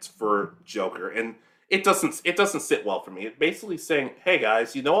meant for Joker, and it doesn't sit well for me. It's basically saying, "Hey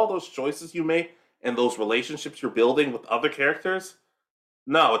guys, you know all those choices you make and those relationships you're building with other characters?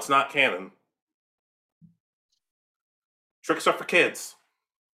 No, it's not canon. Tricks are for kids."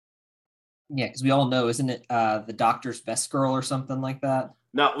 Yeah, because we all know, isn't it the Doctor's best girl or something like that?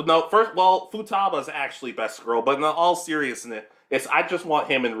 No. First, well, Futaba's actually best girl, but in all seriousness, I just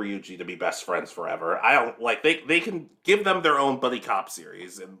want him and Ryuji to be best friends forever. I don't like they can give them their own buddy cop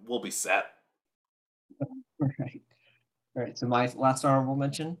series, and we'll be set. Right. All right. So my last honorable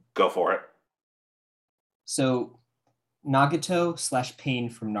mention. Go for it. So, Nagato / Pain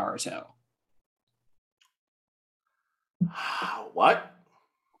from Naruto. What?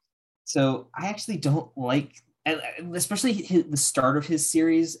 So I actually don't like, especially the start of his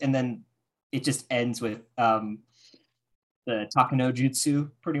series, and then it just ends with the Takano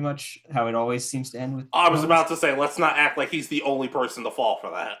Jutsu, pretty much how it always seems to end with. I was about to say, let's not act like he's the only person to fall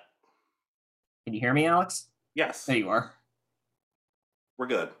for that. Can you hear me, Alex? Yes. There you are. We're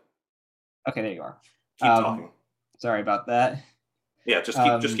good. Okay, there you are. Keep talking. Sorry about that. Yeah, just keep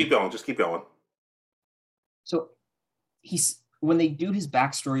going. Just keep going. So when they do his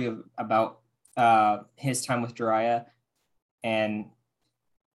backstory about his time with Jiraiya, and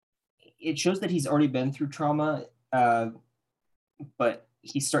it shows that he's already been through trauma, but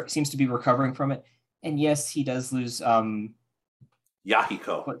he seems to be recovering from it. And yes, he does lose Yahiko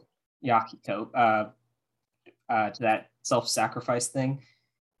to that self-sacrifice thing.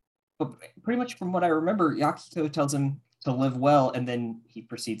 But pretty much from what I remember, Yahiko tells him to live well, and then he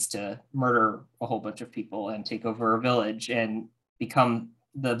proceeds to murder a whole bunch of people and take over a village and become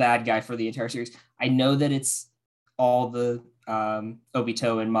the bad guy for the entire series. I know that it's all the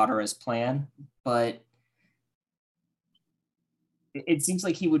Obito and Madara's plan, but it seems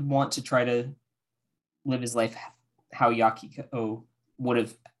like he would want to try to live his life how Yahiko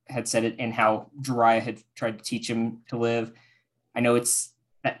had said it, and how Jiraiya had tried to teach him to live. I know it's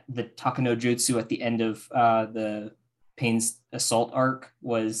the Takano Jutsu at the end of the Pain's assault arc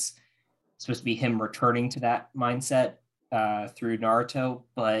was supposed to be him returning to that mindset through Naruto,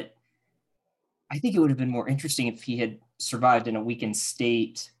 but I think it would have been more interesting if he had survived in a weakened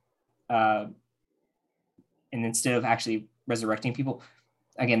state, and instead of actually resurrecting people.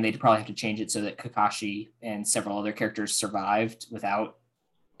 again, they'd probably have to change it so that Kakashi and several other characters survived without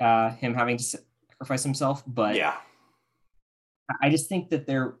him having to sacrifice himself. But Yeah. I just think that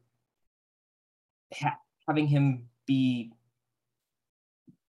they're having him be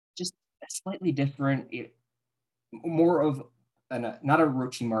just slightly different, more of not a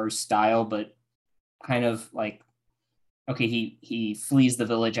Orochimaru style, but kind of like, okay, he flees the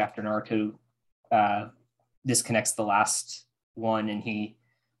village after Naruto disconnects the last one, and he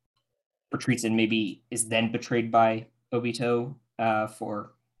retreats and maybe is then betrayed by Obito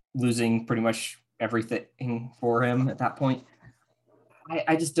for losing pretty much everything for him at that point.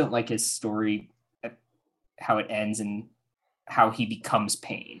 I just don't like his story, how it ends and how he becomes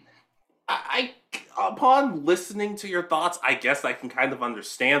pain. I upon listening to your thoughts, I guess I can kind of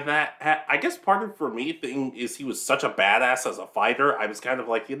understand that. I guess part of for me thing is he was such a badass as a fighter. I was kind of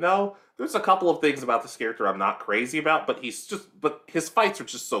like, there's a couple of things about this character I'm not crazy about, but his fights are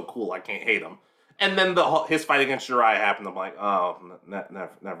just so cool. I can't hate him. And then his fight against Jiraiya happened. I'm like, oh,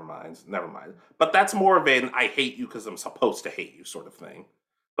 never mind. But that's more of an I hate you because I'm supposed to hate you sort of thing.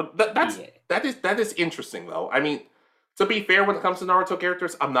 But that is interesting though. I mean, to be fair, when it comes to Naruto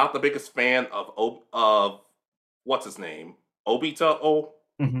characters, I'm not the biggest fan of what's his name, Obito,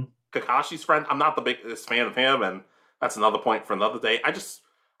 Kakashi's friend. I'm not the biggest fan of him, and that's another point for another day. I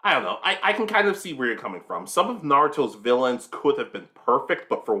don't know. I can kind of see where you're coming from. Some of Naruto's villains could have been perfect,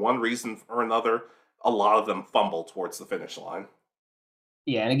 but for one reason or another, a lot of them fumble towards the finish line.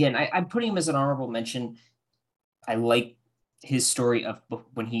 Yeah, and again, I'm putting him as an honorable mention. I like his story of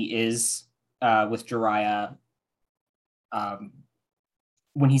when he is with Jiraiya.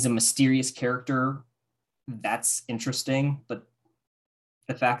 When he's a mysterious character, that's interesting. But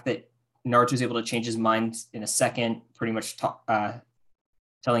the fact that Naruto's able to change his mind in a second, pretty much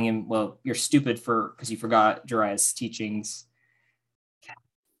telling him, well, you're stupid because you forgot Jiraiya's teachings.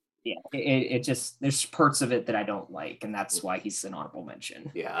 Yeah, it just, there's parts of it that I don't like, and that's why he's an honorable mention.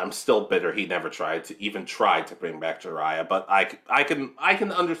 Yeah, I'm still bitter he never tried to bring back Jiraiya, but I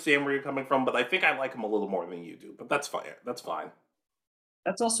can understand where you're coming from, but I think I like him a little more than you do, but that's fine. That's fine.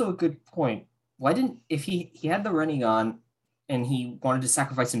 That's also a good point. Why didn't, if he had the Rinnegan and he wanted to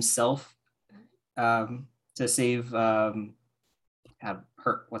sacrifice himself to save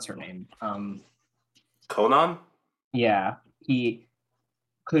what's her name? Konan? Yeah, he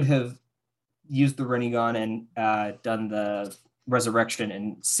could have used the Rinnegan and done the resurrection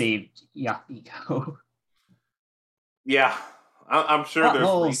and saved Yahiko. Yeah, I'm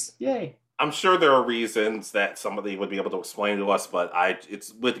sure Yay! I'm sure there are reasons that somebody would be able to explain to us, but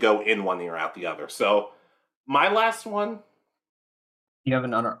it would go in one ear out the other. So my last one. You have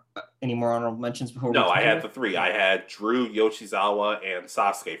any more honorable mentions before? No, I had the three. I had Drew, Yoshizawa, and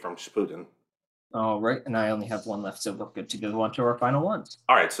Sasuke from Shippuden. All right, and I only have one left, so we're good to go on to our final ones.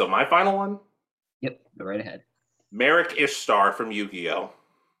 All right, so my final one. Yep, go right ahead. Marik Ishtar from Yu-Gi-Oh!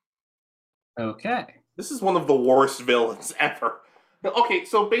 Okay. This is one of the worst villains ever. Okay,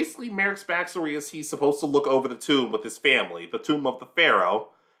 so basically Marik's backstory is he's supposed to look over the tomb with his family, the tomb of the pharaoh,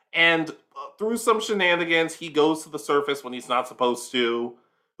 and through some shenanigans, he goes to the surface when he's not supposed to,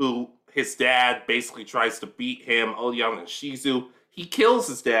 his dad basically tries to beat him, Oyan and Shizu. He kills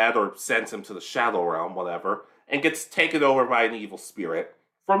his dad, or sends him to the Shadow Realm, whatever, and gets taken over by an evil spirit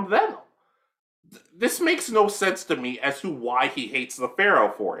from Venom. This makes no sense to me as to why he hates the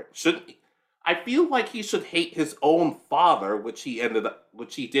pharaoh for it. I feel like he should hate his own father, which he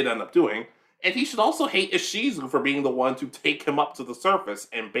did end up doing, and he should also hate Ishizu for being the one to take him up to the surface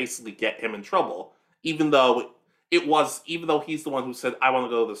and basically get him in trouble. Even though he's the one who said, I want to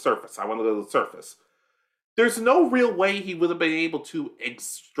go to the surface. There's no real way he would have been able to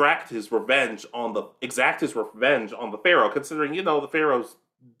exact his revenge on the pharaoh, considering, the pharaoh's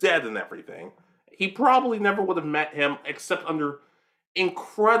dead and everything. He probably never would have met him except under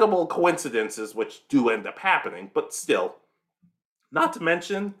incredible coincidences, which do end up happening, but still. Not to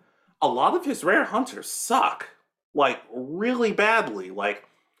mention, a lot of his rare hunters suck. Like, really badly. Like,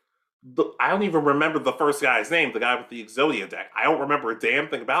 I don't even remember the first guy's name, the guy with the Exodia deck. I don't remember a damn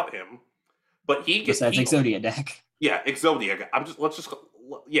thing about him. But besides Exodia deck. Yeah, Exodia.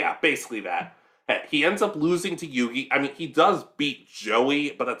 Basically that. He ends up losing to Yugi. I mean, he does beat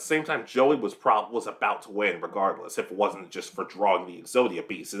Joey, but at the same time, Joey was about to win regardless, if it wasn't just for drawing the Exodia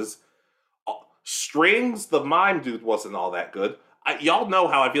pieces. Strings, the mime dude, wasn't all that good. Y'all know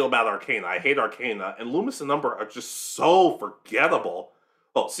how I feel about Arcana. I hate Arcana, and Loomis and Umbra are just so forgettable.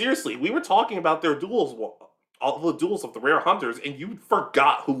 Oh, seriously, we were talking about their duels, all the duels of the rare hunters, and you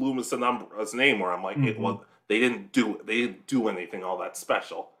forgot who Loomis and Umbra's name were. I'm like, they didn't do anything all that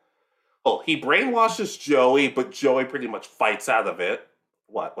special. Well, he brainwashes Joey, but Joey pretty much fights out of it.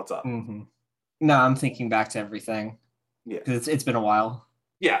 What? What's up? Hmm. No, I'm thinking back to everything Yeah. because it's been a while.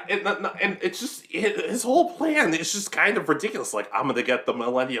 Yeah, and it's just his whole plan is just kind of ridiculous. Like, I'm gonna get the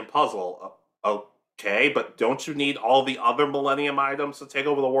Millennium Puzzle. Okay, but don't you need all the other Millennium items to take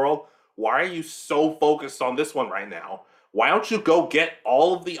over the world? Why are you so focused on this one right now? Why don't you go get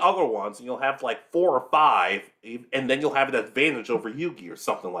all of the other ones and you'll have like 4 or 5, and then you'll have an advantage over Yugi or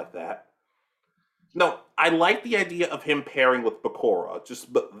something like that. No, I like the idea of him pairing with Bakura,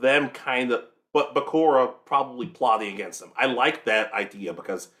 just but them kind of, but Bakura probably plotting against him. I like that idea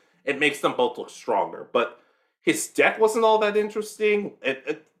because it makes them both look stronger. But his deck wasn't all that interesting.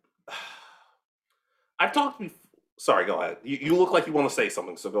 I've talked before. Sorry, go ahead. You look like you want to say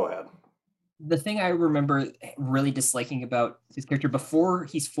something, so go ahead. The thing I remember really disliking about his character before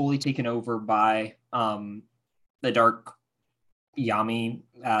he's fully taken over by the Dark Yami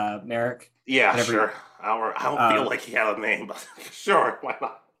Merrick. Yeah, Whatever. sure. I don't feel like he had a name, but sure, why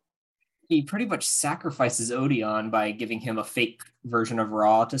not? He pretty much sacrifices Odeon by giving him a fake version of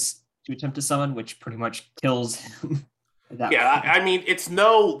Ra to attempt to summon, which pretty much kills him. Yeah, I mean, it's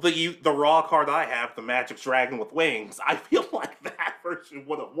the raw card I have, the Magic Dragon with wings. I feel like that version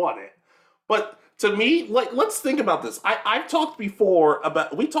would have won it. But to me, like, let's think about this. We talked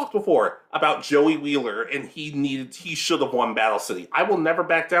before about Joey Wheeler, and he should have won Battle City. I will never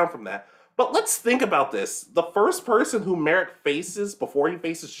back down from that. But let's think about this. The first person who Merrick faces before he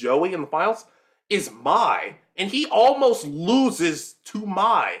faces Joey in the finals is Mai, and he almost loses to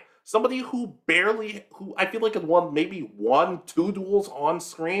Mai. Somebody who I feel like had won maybe 1, 2 duels on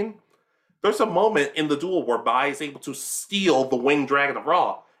screen. There's a moment in the duel where Mai is able to steal the Winged Dragon of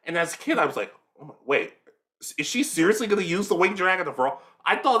Ra. And as a kid, I was like, oh, wait, is she seriously going to use the Winged Dragon of Ra?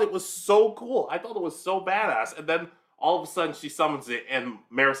 I thought it was so cool. I thought it was so badass. And then all of a sudden she summons it, and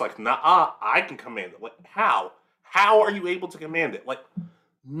Merrick's like, nah, I can command it. Like, how? How are you able to command it? Like,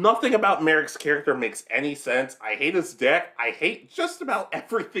 nothing about Merrick's character makes any sense. I hate his deck. I hate just about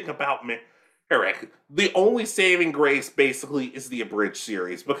everything about Merrick. The only saving grace, basically, is the Abridged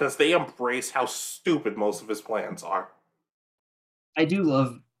series, because they embrace how stupid most of his plans are. I do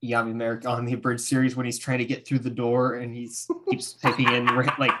love Yami Merrick on the Abridged series when he's trying to get through the door and he's keeps typing in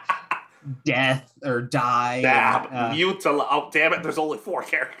like death or die. Oh, damn it, there's only 4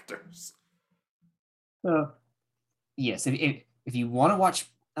 characters. Yes, if you want to watch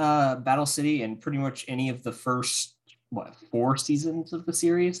Battle City and pretty much any of the first 4 seasons of the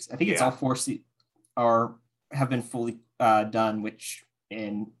series, I think it's all 4 have been fully done,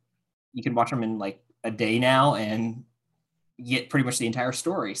 and you can watch them in like a day now and get pretty much the entire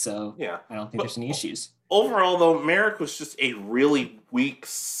story. So yeah, I don't think there's any issues. Overall, though, Merrick was just a really weak,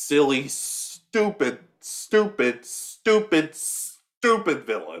 silly, stupid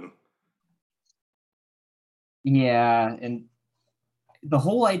villain. Yeah, and the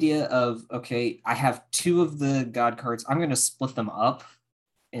whole idea of, okay, I have 2 of the god cards, I'm going to split them up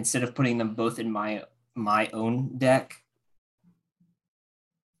instead of putting them both in my own deck.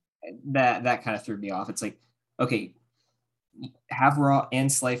 That kind of threw me off. It's like, okay, have Ra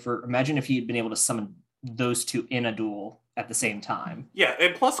and Slifer. Imagine if you'd been able to summon those 2 in a duel at the same time. Yeah,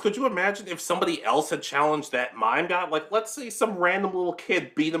 and plus, could you imagine if somebody else had challenged that mime god? Like, let's say some random little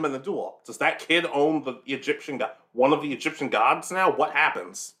kid beat him in a duel. Does that kid own the Egyptian god, one of the Egyptian gods now? What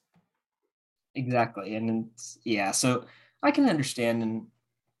happens? Exactly, and yeah, so I can understand and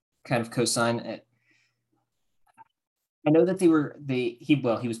kind of co-sign it. I know that he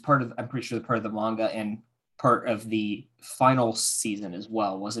was part of, I'm pretty sure, part of the manga and part of the final season as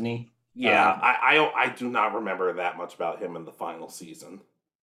well, wasn't he? Yeah, I do not remember that much about him in the final season.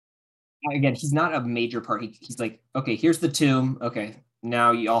 Again, he's not a major part. He's like, okay, here's the tomb. Okay,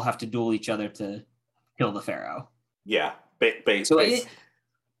 now you all have to duel each other to kill the pharaoh. Yeah, so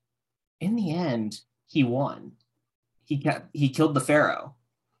in the end, he won. He killed the pharaoh.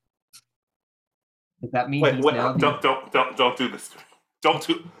 Does that mean don't do this? Don't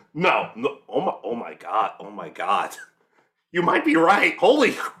do no. Oh my god. You might be right.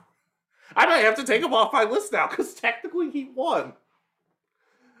 Holy, I might have to take him off my list now because technically he won.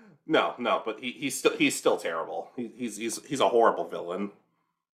 No, but he's still terrible. He's a horrible villain.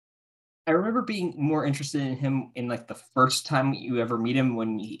 I remember being more interested in him in like the first time you ever meet him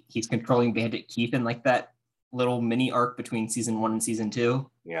when he's controlling Bandit Keith in like that little mini arc between season 1 and season 2.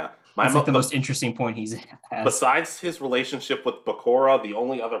 Yeah. That's like the most interesting point he's had. Besides his relationship with Bakura, the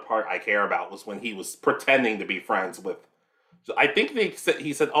only other part I care about was when he was pretending to be friends with. I think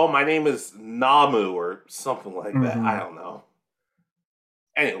he said, "Oh, my name is Namu" or something like that. I don't know.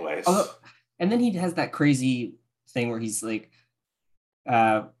 Anyways, and then he has that crazy thing where he's like,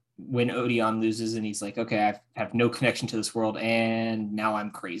 when Odeon loses, and he's like, okay, I have no connection to this world, and now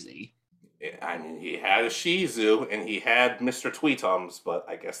I'm crazy. I mean, he had a Shizu and he had Mr. Tweetums, but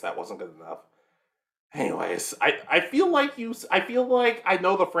I guess that wasn't good enough. Anyways, I feel like I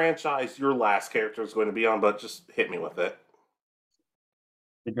know the franchise your last character is going to be on, but just hit me with it.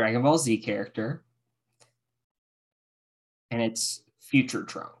 The Dragon Ball Z character, and it's Future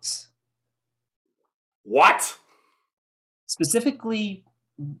Trunks. What? Specifically,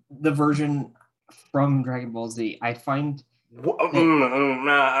 the version from Dragon Ball Z. I find No,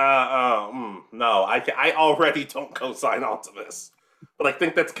 I already don't co-sign onto this, but I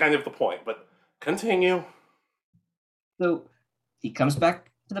think that's kind of the point. But continue. so he comes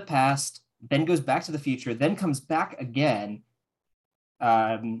back to the past, then goes back to the future, then comes back again,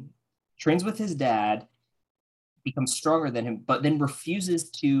 trains with his dad, becomes stronger than him, but then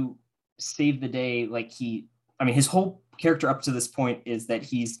refuses to save the day. His whole character up to this point is that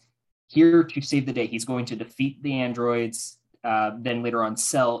he's here to save the day. He's going to defeat the androids, then later on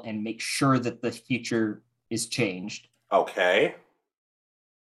Cell, and make sure that the future is changed. Okay.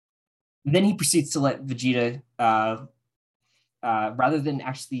 Then he proceeds to let Vegeta, rather than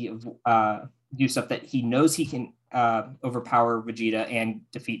actually do stuff that he knows he can overpower Vegeta and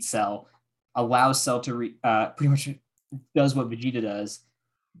defeat Cell, allows Cell to pretty much does what Vegeta does,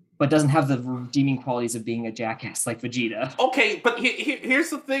 but doesn't have the redeeming qualities of being a jackass like Vegeta. Okay, but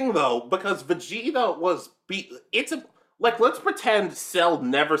here's the thing, though, because Vegeta was let's pretend Cell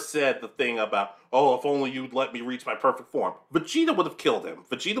never said the thing about, oh, if only you'd let me reach my perfect form. Vegeta would have killed him.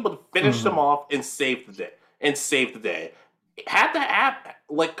 Vegeta would have finished him off and saved the day. Had the app,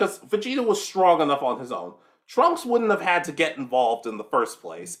 because Vegeta was strong enough on his own. Trunks wouldn't have had to get involved in the first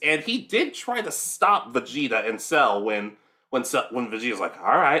place, and he did try to stop Vegeta and Cell when Vegeta's like,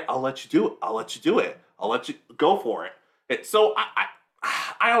 all right, I'll let you do it. I'll let you go for it. So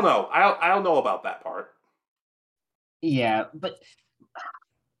I don't know. I don't know about that part. Yeah, but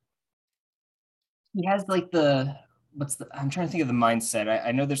he has I'm trying to think of the mindset.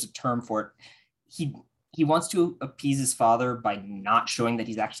 I know there's a term for it. He wants to appease his father by not showing that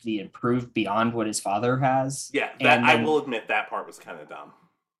he's actually improved beyond what his father has. Yeah, I will admit that part was kind of dumb.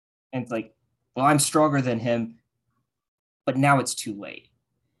 And it's like, well, I'm stronger than him, but now it's too late.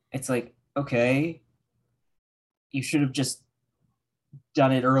 It's like, okay, you should have just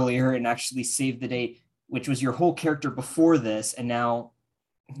done it earlier and actually saved the day, which was your whole character before this, and now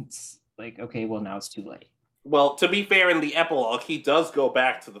it's like, okay, well, now it's too late. Well, to be fair, in the epilogue, he does go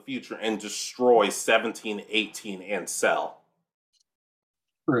back to the future and destroy 17, 18, and Cell.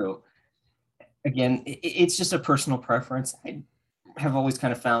 True. Again, it's just a personal preference. I have always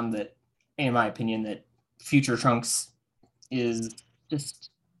kind of found that, in my opinion, that Future Trunks is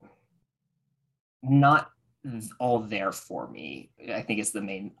just not all there for me. I think it's the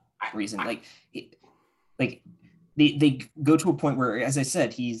main reason. They go to a point where, as I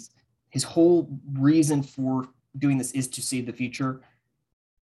said, his whole reason for doing this is to save the future,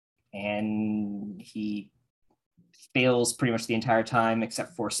 and he fails pretty much the entire time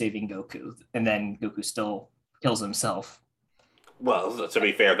except for saving Goku, and then Goku still kills himself. Well, to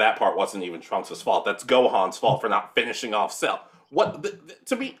be fair, that part wasn't even Trunks' fault. That's Gohan's fault for not finishing off Cell.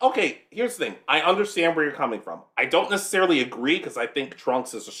 Okay, here's the thing. I understand where you're coming from. I don't necessarily agree because I think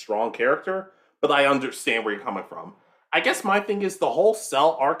Trunks is a strong character, but I understand where you're coming from. I guess my thing is the whole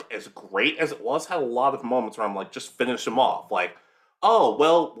Cell arc, as great as it was, had a lot of moments where I'm like, just finish him off. Like, oh,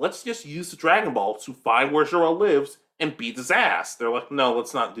 well, let's just use the Dragon Ball to find where Zoro lives and beat his ass. They're like, no,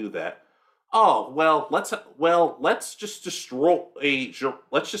 let's not do that. Oh, let's just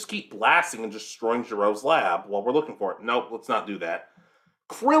let's just keep blasting and destroying Jiro's lab while we're looking for it. Nope, let's not do that.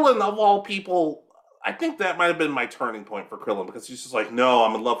 Krillin, of all people, I think that might have been my turning point for Krillin, because he's just like, no,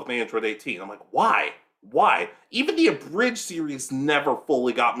 I'm in love with Android 18. I'm like, why? Why? Even the abridged series never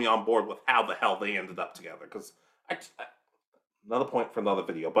fully got me on board with how the hell they ended up together. Because another point for another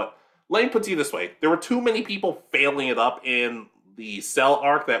video. But let me put it to you this way: there were too many people failing it up in the Cell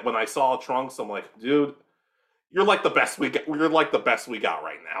arc that when I saw Trunks, I'm like, dude, you're like the best we got. You're like the best we got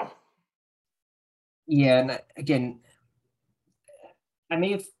right now. Yeah, and again,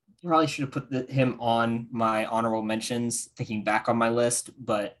 I probably should have put him on my honorable mentions, thinking back on my list,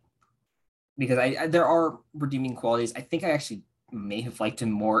 but because there are redeeming qualities. I think I actually may have liked him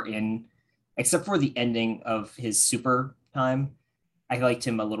more except for the ending of his Super time. I liked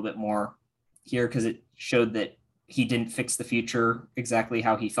him a little bit more here because it showed that he didn't fix the future exactly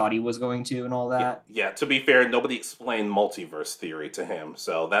how he thought he was going to and all that. Yeah, to be fair, nobody explained multiverse theory to him,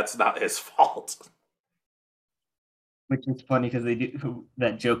 so that's not his fault. Which is funny because they do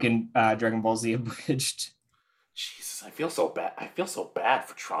that joke in Dragon Ball Z Abridged. Jesus, I feel so bad. I feel so bad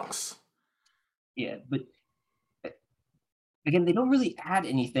for Trunks. Yeah, but again, they don't really add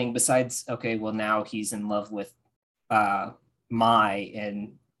anything besides, okay, well, now he's in love with Mai,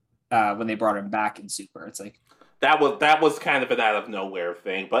 and when they brought him back in Super, it's like, That was kind of an out of nowhere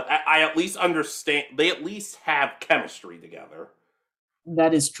thing, but I at least understand they at least have chemistry together.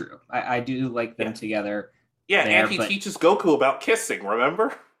 that is true. I do like them together. Yeah, there, and he but teaches Goku about kissing,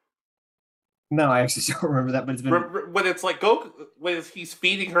 remember? no, I actually don't remember that, but it's been When it's like Goku, when he's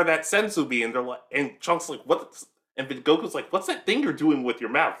feeding her that sensubi, and they're like, and Trunks like, what? And Goku's like, what's that thing you're doing with your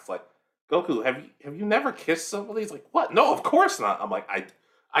mouth? It's like, Goku, have you never kissed somebody? He's like, what? No, of course not. I'm like,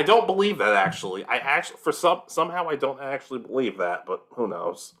 I don't believe that actually. I actually somehow I don't actually believe that, but who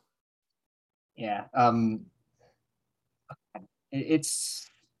knows? yeah. It's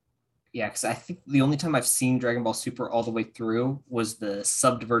yeah, because I think the only time I've seen Dragon Ball Super all the way through was the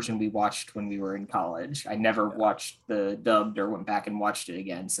subbed version we watched when we were in college. I never watched the dubbed or went back and watched it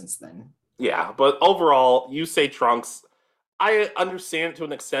again since then. Yeah, but overall, you say Trunks. I understand to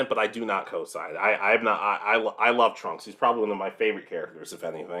an extent, but I do not co-sign. I'm not. I love Trunks. He's probably one of my favorite characters, if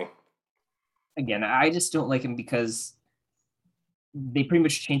anything. Again, I just don't like him because they pretty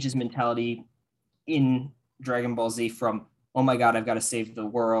much changed his mentality in Dragon Ball Z from, oh my god, I've got to save the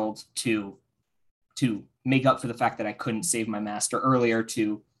world, to make up for the fact that I couldn't save my master earlier,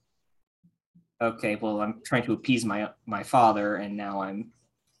 to, okay, well, I'm trying to appease my father, and now I'm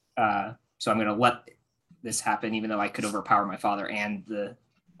so I'm going to let this happen, even though I could overpower my father and the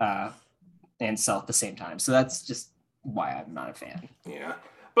and Cell at the same time. So that's just why I'm not a fan. Yeah.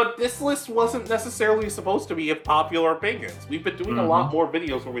 But this list wasn't necessarily supposed to be of popular opinions. We've been doing a lot more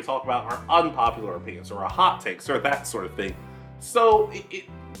videos where we talk about our unpopular opinions or our hot takes or that sort of thing. So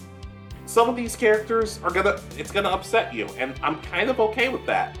some of these characters it's gonna upset you, and I'm kind of okay with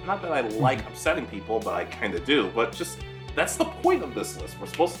that. Not that I like upsetting people, but I kind of do. But just that's the point of this list. We're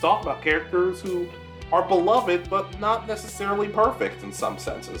supposed to talk about characters who are beloved, but not necessarily perfect in some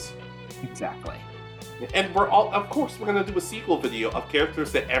senses. Exactly. And of course, we're gonna do a sequel video of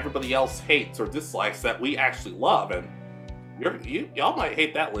characters that everybody else hates or dislikes that we actually love, and y'all might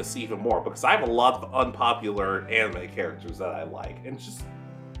hate that list even more because I have a lot of unpopular anime characters that I like, and just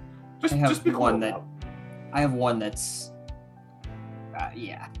be cool about. I have one that's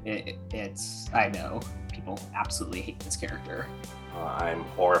it's I know people absolutely hate this character. I'm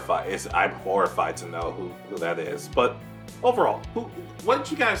horrified. I'm horrified to know who that is. But overall, what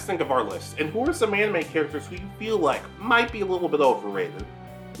did you guys think of our list? And who are some anime characters who you feel like might be a little bit overrated,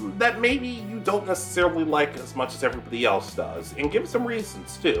 that maybe you don't necessarily like as much as everybody else does? And give some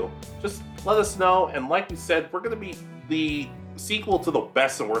reasons too. Just let us know. And like we said, we're going to be the sequel to the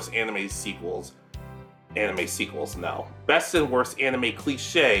best and worst anime sequels. Best and worst anime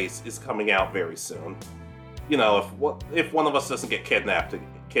cliches is coming out very soon. You know, if one of us doesn't get kidnapped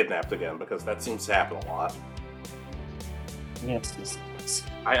again, because that seems to happen a lot. Yes.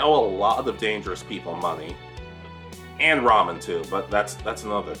 I owe a lot of dangerous people money, and ramen too, but that's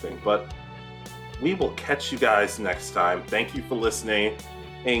another thing. But we will catch you guys next time. Thank you for listening.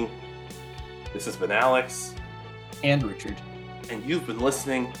 This has been Alex and Richard, and you've been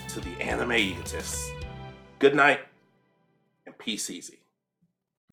listening to the Anime Egotists. Good night, and peace easy.